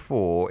go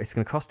for. It's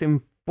going to cost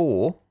him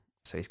 4,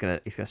 so he's going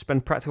to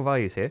spend practical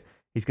values here.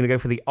 He's going to go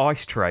for the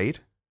ice trade.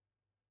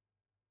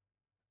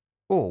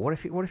 Or what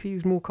if he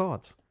used more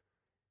cards?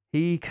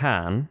 He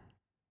can.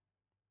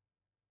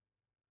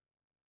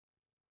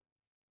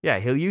 Yeah,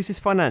 he'll use his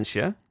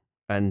Financier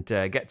and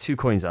get 2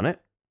 coins on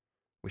it.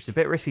 which is a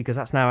bit risky because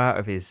that's now out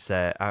of his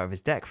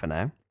deck for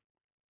now.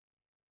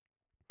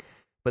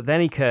 But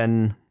then he's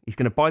going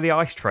to buy the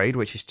ice trade,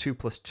 which is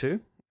 2+2,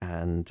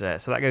 and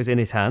so that goes in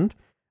his hand,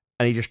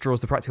 and he just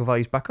draws the practical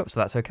values back up, so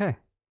that's okay.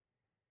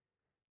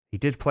 He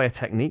did play a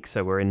technique,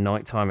 so we're in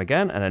nighttime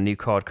again, and a new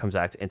card comes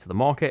out into the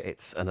market.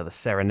 It's another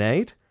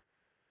Serenity.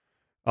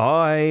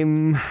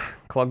 I'm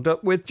clogged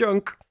up with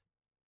junk.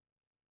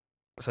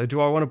 So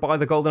do I want to buy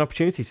the golden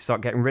opportunity to start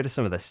getting rid of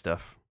some of this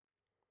stuff?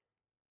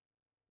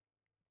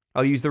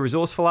 I'll use the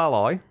resourceful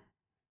ally.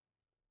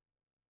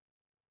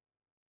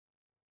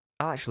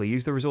 I'll actually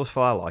use the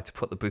resourceful ally to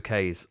put the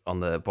bouquets on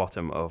the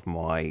bottom of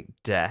my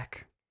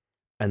deck.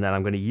 And then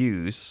I'm going to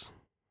use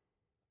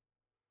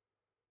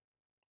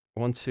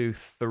 1, 2,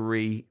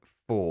 3,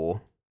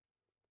 4,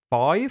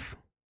 5.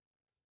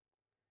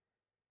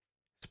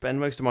 Spend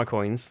most of my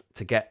coins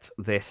to get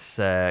this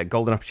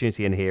golden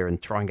opportunity in here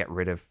and try and get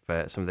rid of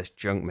some of this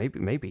junk.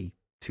 Maybe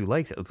too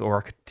late, or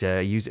I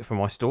could use it for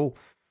my stall.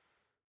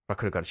 I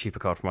could have got a cheaper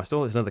card for my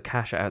stall. There's another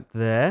cash out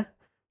there.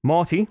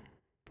 Marty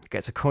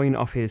gets a coin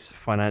off his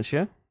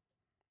financier.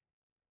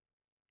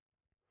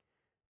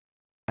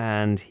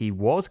 And he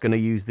was going to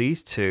use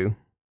these two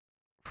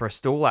for a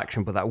stall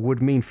action, but that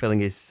would mean filling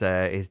his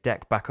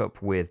deck back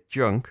up with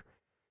junk.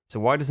 So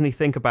why doesn't he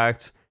think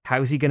about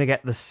how's he going to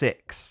get the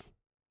 6?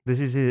 This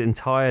is his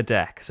entire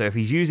deck. So if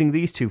he's using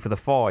these two for the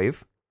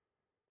 5,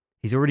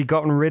 he's already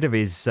gotten rid of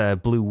his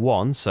blue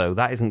 1, so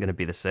that isn't going to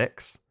be the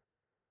 6.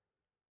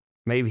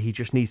 Maybe he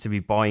just needs to be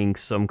buying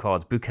some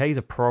cards. Bouquets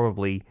are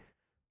probably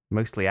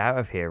mostly out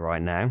of here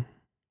right now.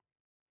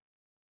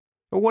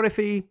 But what if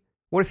he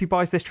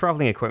buys this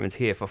traveling equipment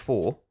here for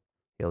 4?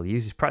 He'll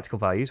use his practical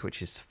values,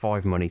 which is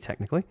 5 money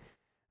technically.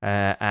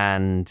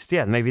 And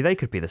yeah, maybe they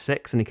could be the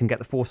 6 and he can get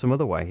the 4 some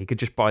other way. He could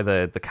just buy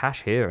the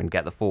cash here and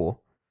get the 4.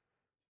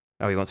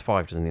 Oh, he wants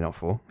 5, doesn't he? Not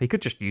 4. He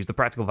could just use the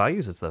practical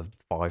values as the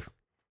 5.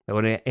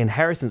 When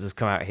Inheritance has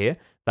come out here,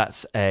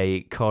 that's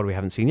a card we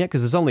haven't seen yet,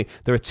 because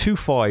there are 2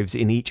 5s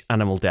in each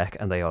animal deck,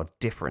 and they are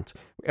different.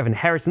 We have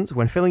Inheritance.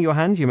 When filling your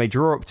hand, you may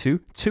draw up to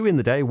 2 in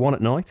the day, 1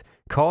 at night,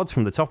 cards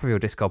from the top of your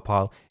discard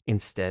pile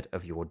instead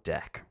of your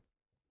deck.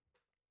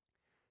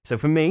 So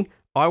for me,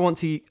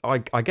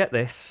 I get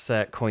this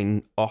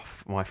coin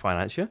off my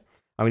financier.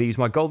 I'm going to use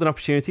my golden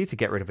opportunity to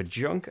get rid of a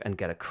junk and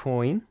get a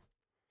coin.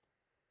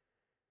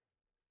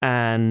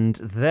 And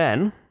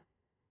then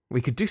we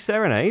could do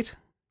Serenade.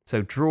 So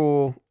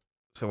draw.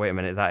 So wait a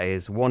minute, that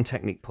is 1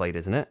 technique played,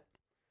 isn't it?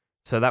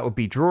 So that would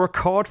be draw a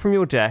card from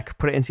your deck,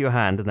 put it into your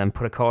hand, and then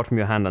put a card from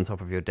your hand on top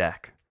of your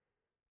deck.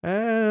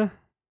 Why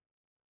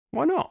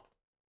not?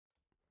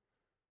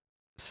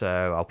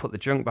 So I'll put the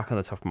junk back on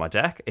the top of my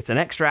deck. It's an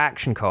extra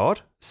action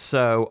card,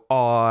 so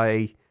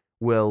I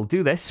will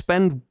do this.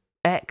 Spend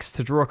X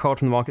to draw a card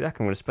from the market deck.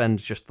 I'm going to spend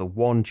just the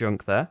 1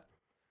 junk there.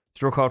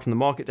 Draw a card from the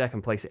market deck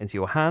and place it into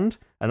your hand,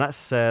 and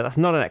that's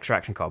not an extra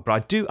action card.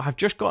 But I've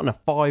just gotten a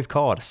 5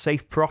 card,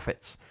 Safe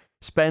Profits.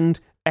 Spend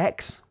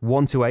X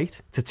 1 to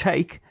 8 to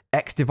take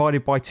X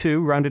divided by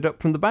 2 rounded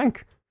up from the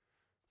bank.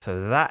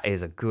 So that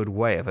is a good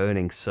way of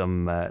earning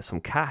some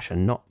cash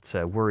and not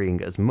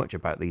worrying as much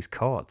about these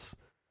cards.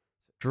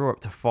 Draw up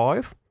to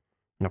 5,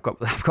 and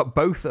I've got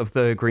both of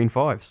the green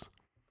 5s.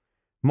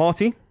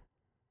 Marty.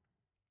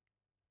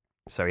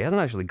 So he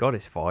hasn't actually got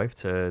his 5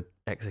 to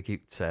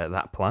execute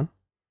that plan.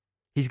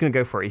 He's going to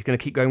go for it. He's going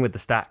to keep going with the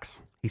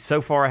stacks. He's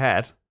so far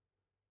ahead.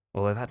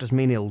 Although that does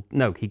mean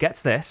he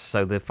gets this,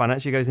 so the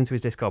financier goes into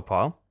his discard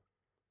pile.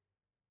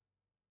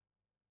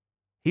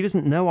 He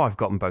doesn't know I've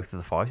gotten both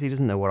of the 5s. He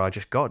doesn't know what I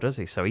just got, does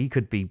he? So he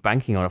could be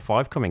banking on a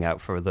 5 coming out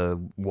for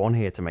the 1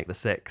 here to make the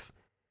 6.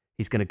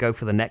 He's going to go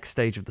for the next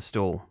stage of the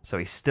stall. So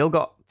he's still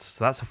got,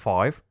 so that's a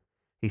 5.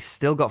 He's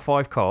still got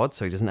 5 cards,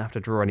 so he doesn't have to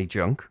draw any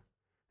junk.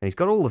 And he's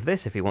got all of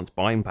this if he wants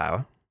buying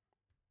power.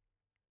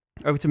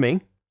 Over to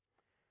me.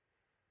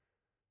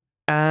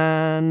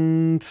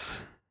 And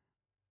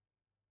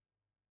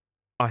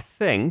I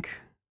think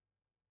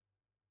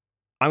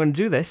I'm going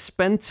to do this.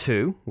 Spend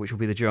 2, which will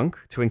be the junk,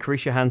 to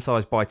increase your hand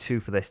size by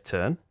 2 for this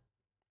turn.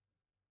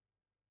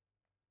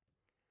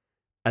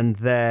 And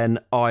then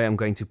I am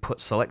going to put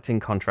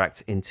selecting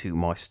contracts into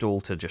my stall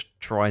to just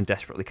try and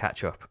desperately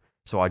catch up.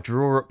 So I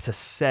draw up to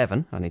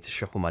 7. I need to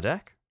shuffle my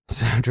deck.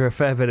 So I drew a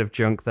fair bit of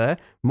junk there.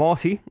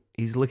 Marty,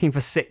 he's looking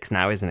for 6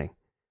 now, isn't he?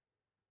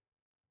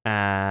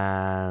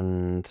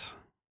 And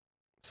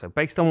so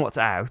based on what's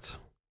out,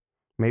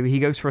 maybe he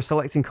goes for a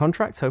selecting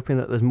contract, hoping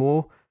that there's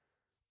more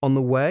on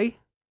the way.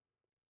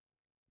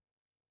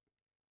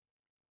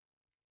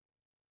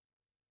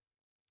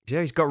 Yeah,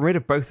 he's got rid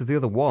of both of the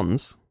other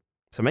ones.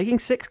 So making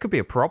 6 could be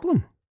a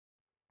problem.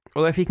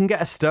 Although if you can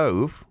get a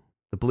stove,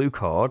 the blue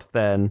card,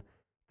 then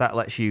that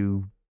lets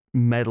you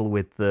meddle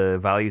with the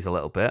values a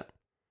little bit.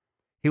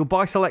 He'll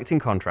buy selecting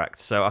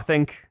contracts. So I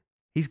think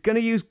he's going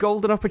to use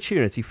golden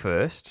opportunity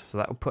first. So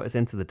that will put us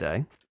into the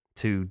day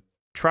to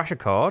trash a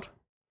card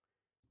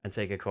and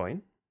take a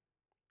coin.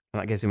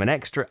 And that gives him an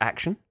extra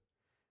action.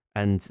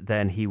 And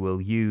then he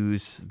will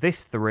use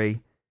this 3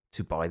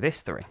 to buy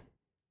this 3.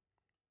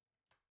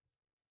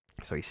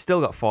 So he's still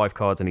got 5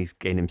 cards and he's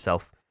gained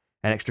himself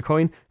an extra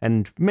coin,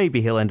 and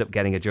maybe he'll end up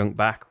getting a junk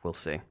back. We'll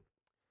see.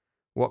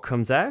 What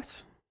comes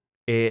out?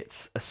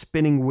 It's a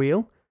spinning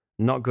wheel.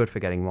 Not good for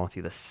getting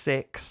Marty the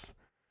 6.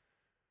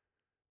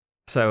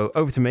 So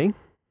over to me.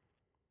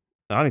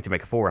 I need to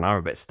make a 4 and I'm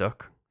a bit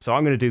stuck. So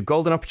I'm going to do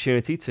golden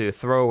opportunity to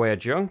throw away a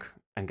junk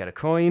and get a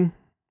coin.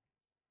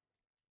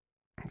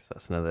 So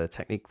that's another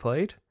technique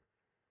played.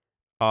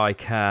 I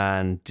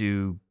can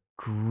do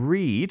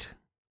greed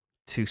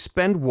to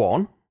spend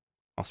 1.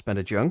 I'll spend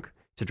a junk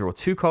to draw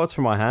 2 cards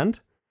from my hand.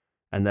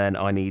 And then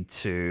I need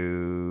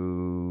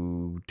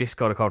to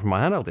discard a card from my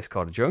hand. I'll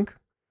discard a junk.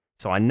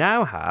 So I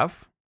now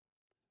have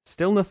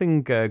still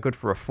nothing good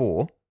for a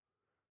 4.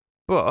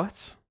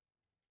 But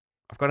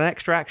I've got an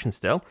extra action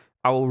still.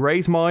 I will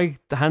raise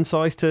the hand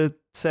size to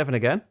 7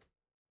 again.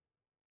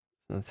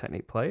 Another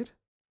technique played.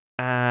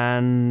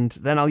 And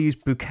then I'll use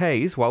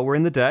bouquets while we're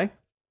in the day.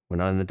 We're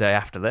not in the day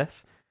after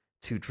this.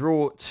 To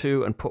draw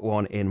 2 and put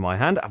 1 in my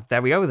hand.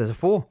 There we go, there's a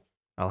 4.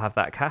 I'll have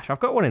that cash. I've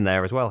got 1 in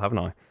there as well, haven't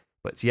I?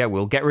 But yeah,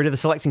 we'll get rid of the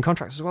selecting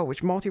contracts as well,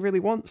 which Marty really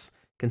wants.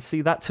 Can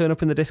see that turn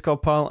up in the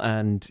discard pile,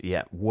 and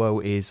yeah, woe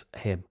is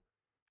him.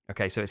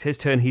 Okay, so it's his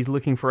turn. He's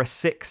looking for a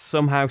 6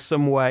 somehow,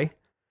 some way.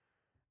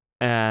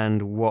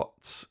 And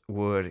what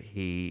would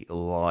he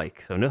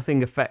like? So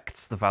nothing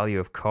affects the value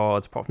of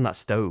cards, apart from that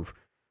stove.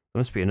 There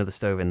must be another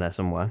stove in there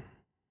somewhere.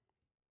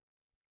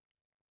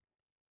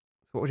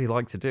 So what would he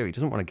like to do? He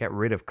doesn't want to get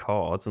rid of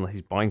cards unless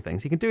he's buying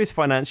things. He can do his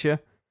financier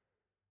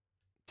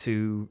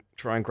to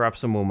try and grab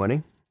some more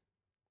money.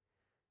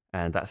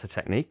 And that's a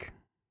technique.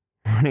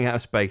 Running out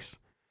of space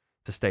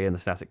to stay in the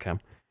static cam.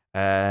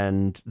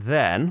 And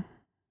then,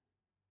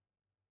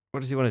 what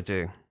does he want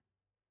to do?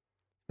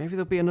 Maybe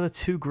there'll be another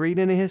 2 green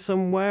in here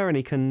somewhere and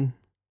he can...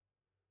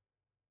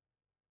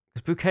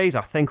 Because bouquets,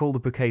 I think all the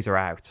bouquets are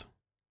out.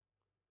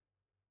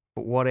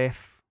 But what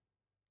if...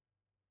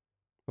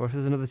 What if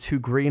there's another 2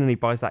 green and he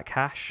buys that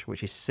cash,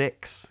 which is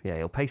 6? Yeah,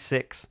 he'll pay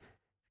 6 to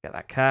get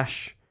that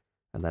cash.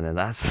 And then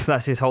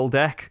that's his whole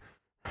deck.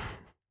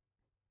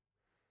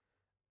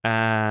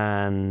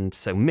 And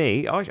so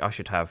me, I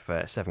should have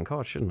 7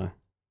 cards, shouldn't I?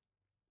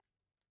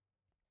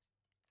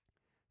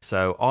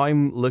 So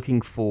I'm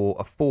looking for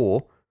a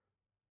 4.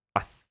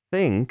 I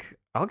think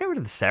I'll get rid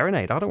of the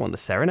Serenade. I don't want the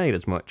Serenade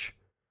as much.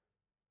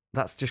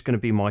 That's just going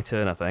to be my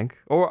turn, I think.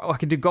 Or I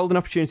could do Golden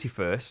Opportunity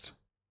first.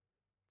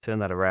 Turn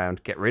that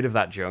around, get rid of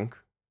that junk,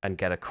 and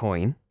get a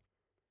coin.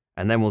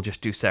 And then we'll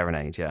just do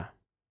Serenade, yeah.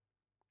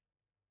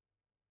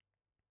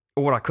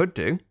 Or what I could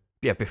do,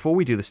 yeah, before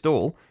we do the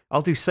stall,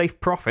 I'll do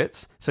Safe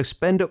Profits. So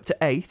spend up to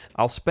 8.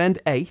 I'll spend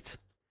 8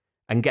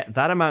 and get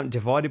that amount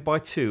divided by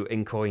 2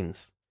 in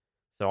coins.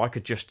 So I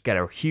could just get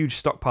a huge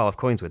stockpile of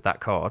coins with that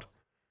card.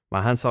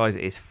 My hand size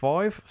is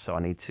 5, so I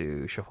need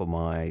to shuffle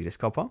my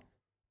discard pile.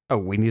 Oh,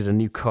 we need a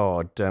new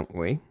card, don't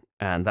we?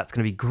 And that's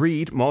going to be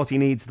Greed. Marty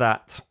needs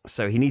that,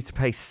 so he needs to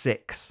pay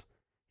 6.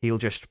 He'll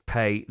just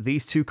pay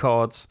these 2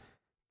 cards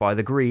by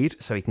the Greed,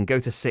 so he can go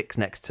to 6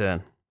 next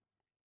turn.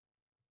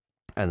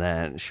 And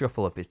then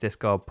shuffle up his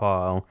discard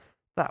pile.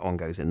 That one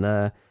goes in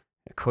there.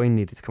 A coin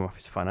needed to come off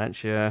his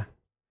financier.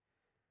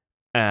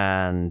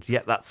 And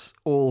yeah, that's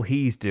all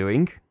he's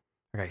doing.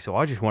 Okay, so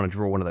I just want to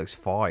draw one of those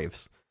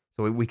 5s.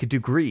 So we could do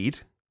Greed,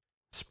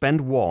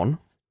 spend 1.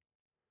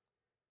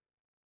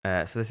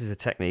 So this is a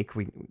technique.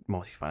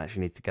 Marty's financier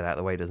needs to get out of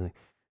the way, doesn't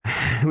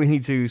he? We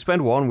need to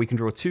spend 1. We can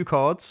draw 2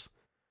 cards.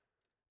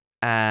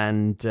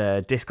 And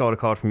discard a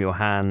card from your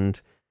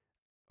hand.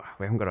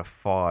 We haven't got a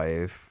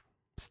 5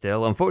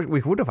 still.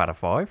 Unfortunately, we would have had a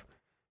 5.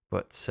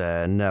 But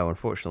no,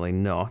 unfortunately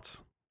not.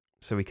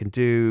 So we can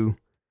do...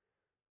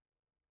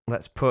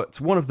 Let's put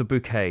one of the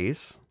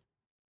bouquets...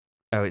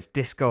 Oh, it's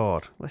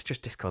discard. Let's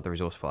just discard the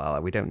resourceful ally.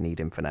 We don't need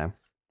him for now.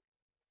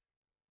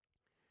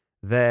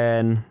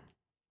 Then...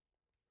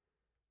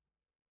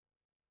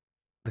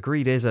 The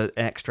Greed is an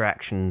extra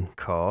action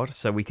card,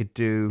 so we could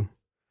do...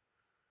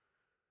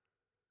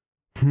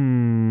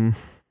 I'm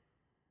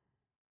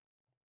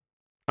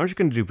just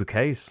going to do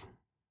bouquets.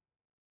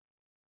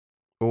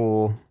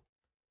 Or...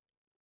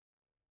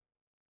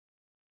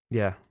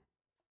 Yeah.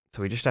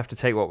 So we just have to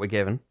take what we're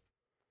given.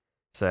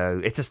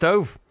 So, it's a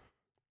stove!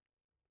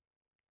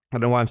 I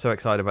don't know why I'm so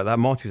excited about that.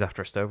 Marty was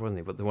after a stove, wasn't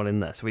he? But the one in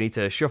there. So we need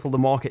to shuffle the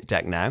market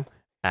deck now.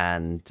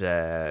 And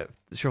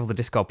shuffle the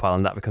discard pile,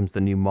 and that becomes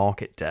the new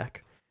market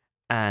deck.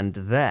 And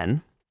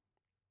then...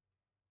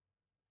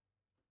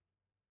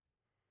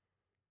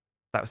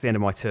 That was the end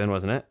of my turn,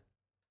 wasn't it?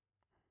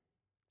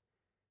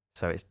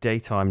 So it's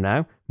daytime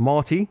now.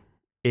 Marty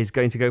is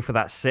going to go for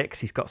that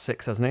 6. He's got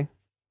 6, hasn't he?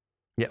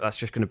 Yep, that's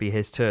just going to be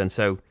his turn.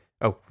 So,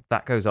 oh,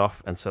 that goes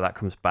off, and so that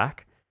comes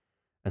back.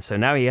 And so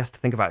now he has to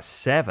think about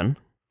 7.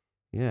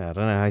 Yeah, I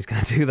don't know how he's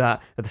going to do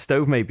that. At the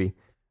stove, maybe.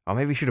 Or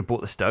maybe he should have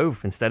bought the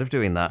stove instead of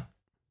doing that.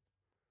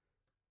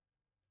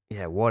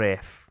 Yeah, what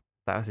if...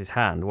 That was his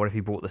hand. What if he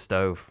bought the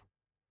stove?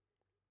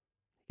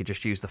 He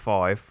just used the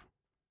 5.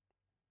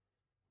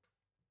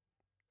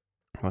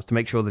 He wants to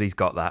make sure that he's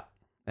got that.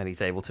 And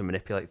he's able to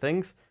manipulate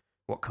things.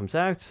 What comes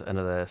out?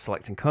 Another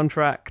selecting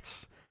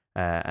contracts.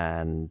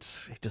 And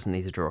he doesn't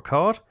need to draw a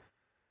card.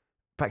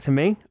 back to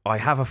me. I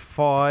have a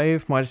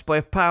 5. My display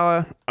of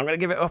power. I'm going to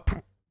give it up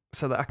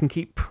so that I can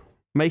keep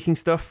making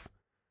stuff.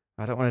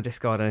 I don't want to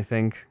discard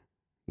anything.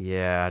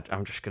 Yeah,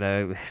 I'm just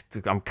going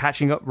to... I'm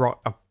catching up right...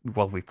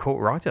 Well, we've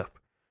caught right up.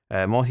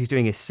 Marty's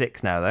doing his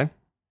 6 now, though.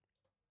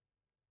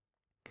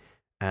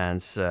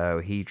 And so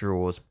he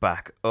draws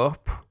back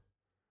up.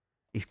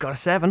 He's got a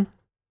 7.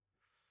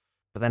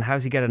 But then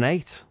how's he get an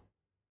 8?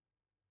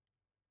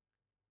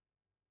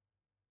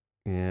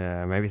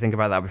 Yeah, maybe think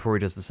about that before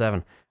he does the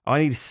 7. I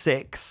need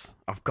 6.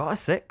 I've got a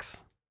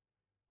 6.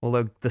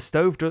 Although the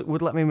stove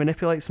would let me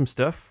manipulate some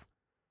stuff.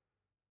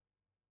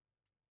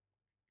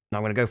 No,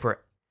 I'm going to go for it.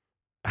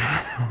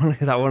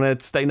 I want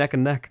to stay neck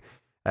and neck.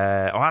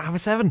 I have a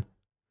 7.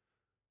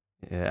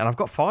 Yeah, and I've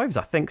got 5s,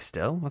 I think,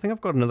 still. I think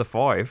I've got another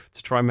 5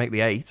 to try and make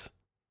the 8.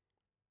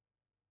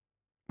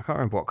 I can't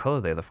remember what colour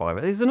the other 5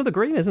 is. It's another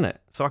green, isn't it?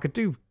 So I could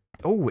do...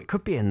 Oh, it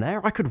could be in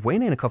there. I could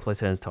win in a couple of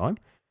turns' time.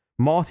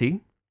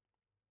 Marty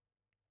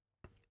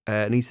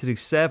needs to do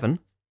 7.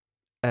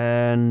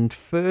 And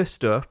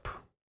first up,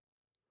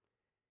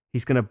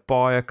 he's going to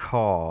buy a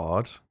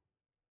card.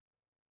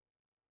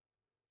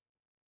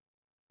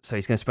 So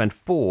he's going to spend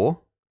 4,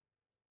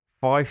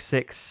 5,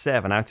 6,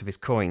 7 out of his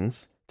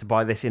coins to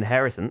buy this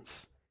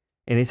inheritance.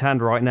 In his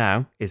hand right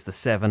now is the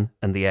 7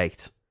 and the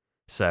 8.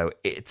 So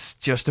it's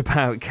just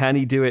about, can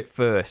he do it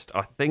first?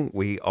 I think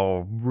we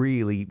are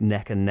really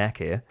neck and neck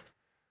here.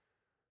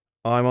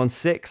 I'm on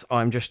 6.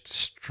 I'm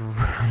just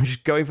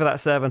going for that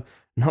 7.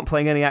 Not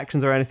playing any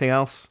actions or anything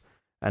else.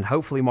 And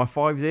hopefully my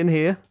 5's in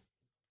here.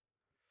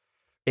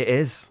 It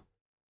is.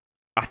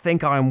 I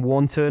think I'm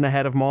 1 turn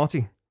ahead of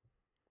Marty.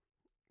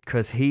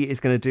 Because he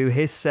is going to do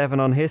his 7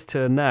 on his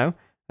turn now.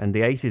 And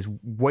the 8 is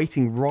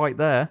waiting right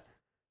there.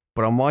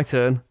 But on my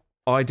turn,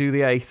 I do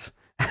the 8.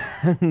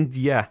 And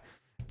yeah,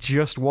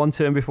 just 1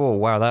 turn before.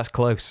 Wow, that's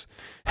close.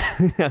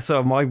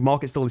 So my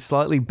market stall is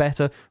slightly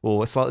better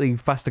or slightly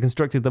faster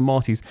constructed than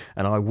Marty's.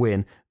 And I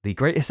win the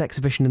greatest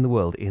exhibition in the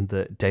world in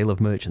the Dale of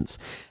Merchants.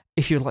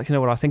 If you'd like to know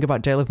what I think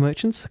about Dale of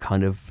Merchants,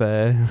 kind of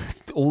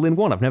all in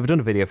one. I've never done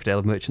a video for Dale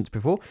of Merchants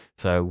before,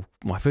 so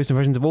my first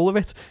impressions of all of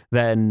it,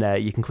 then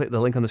you can click the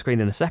link on the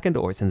screen in a second,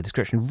 or it's in the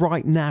description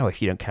right now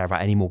if you don't care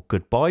about any more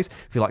goodbyes.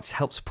 If you'd like to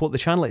help support the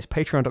channel, it's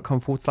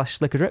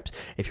patreon.com/slickerdrips.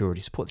 If you already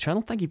support the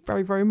channel, thank you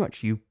very, very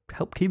much. You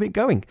help keep it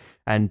going.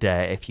 And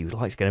if you'd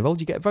like to get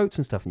involved, you get votes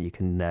and stuff, and you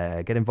can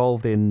get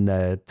involved in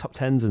top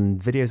 10s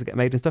and videos that get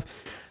made and stuff,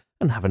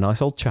 and have a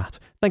nice old chat.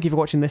 Thank you for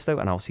watching this, though,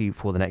 and I'll see you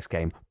for the next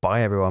game.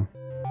 Bye, everyone.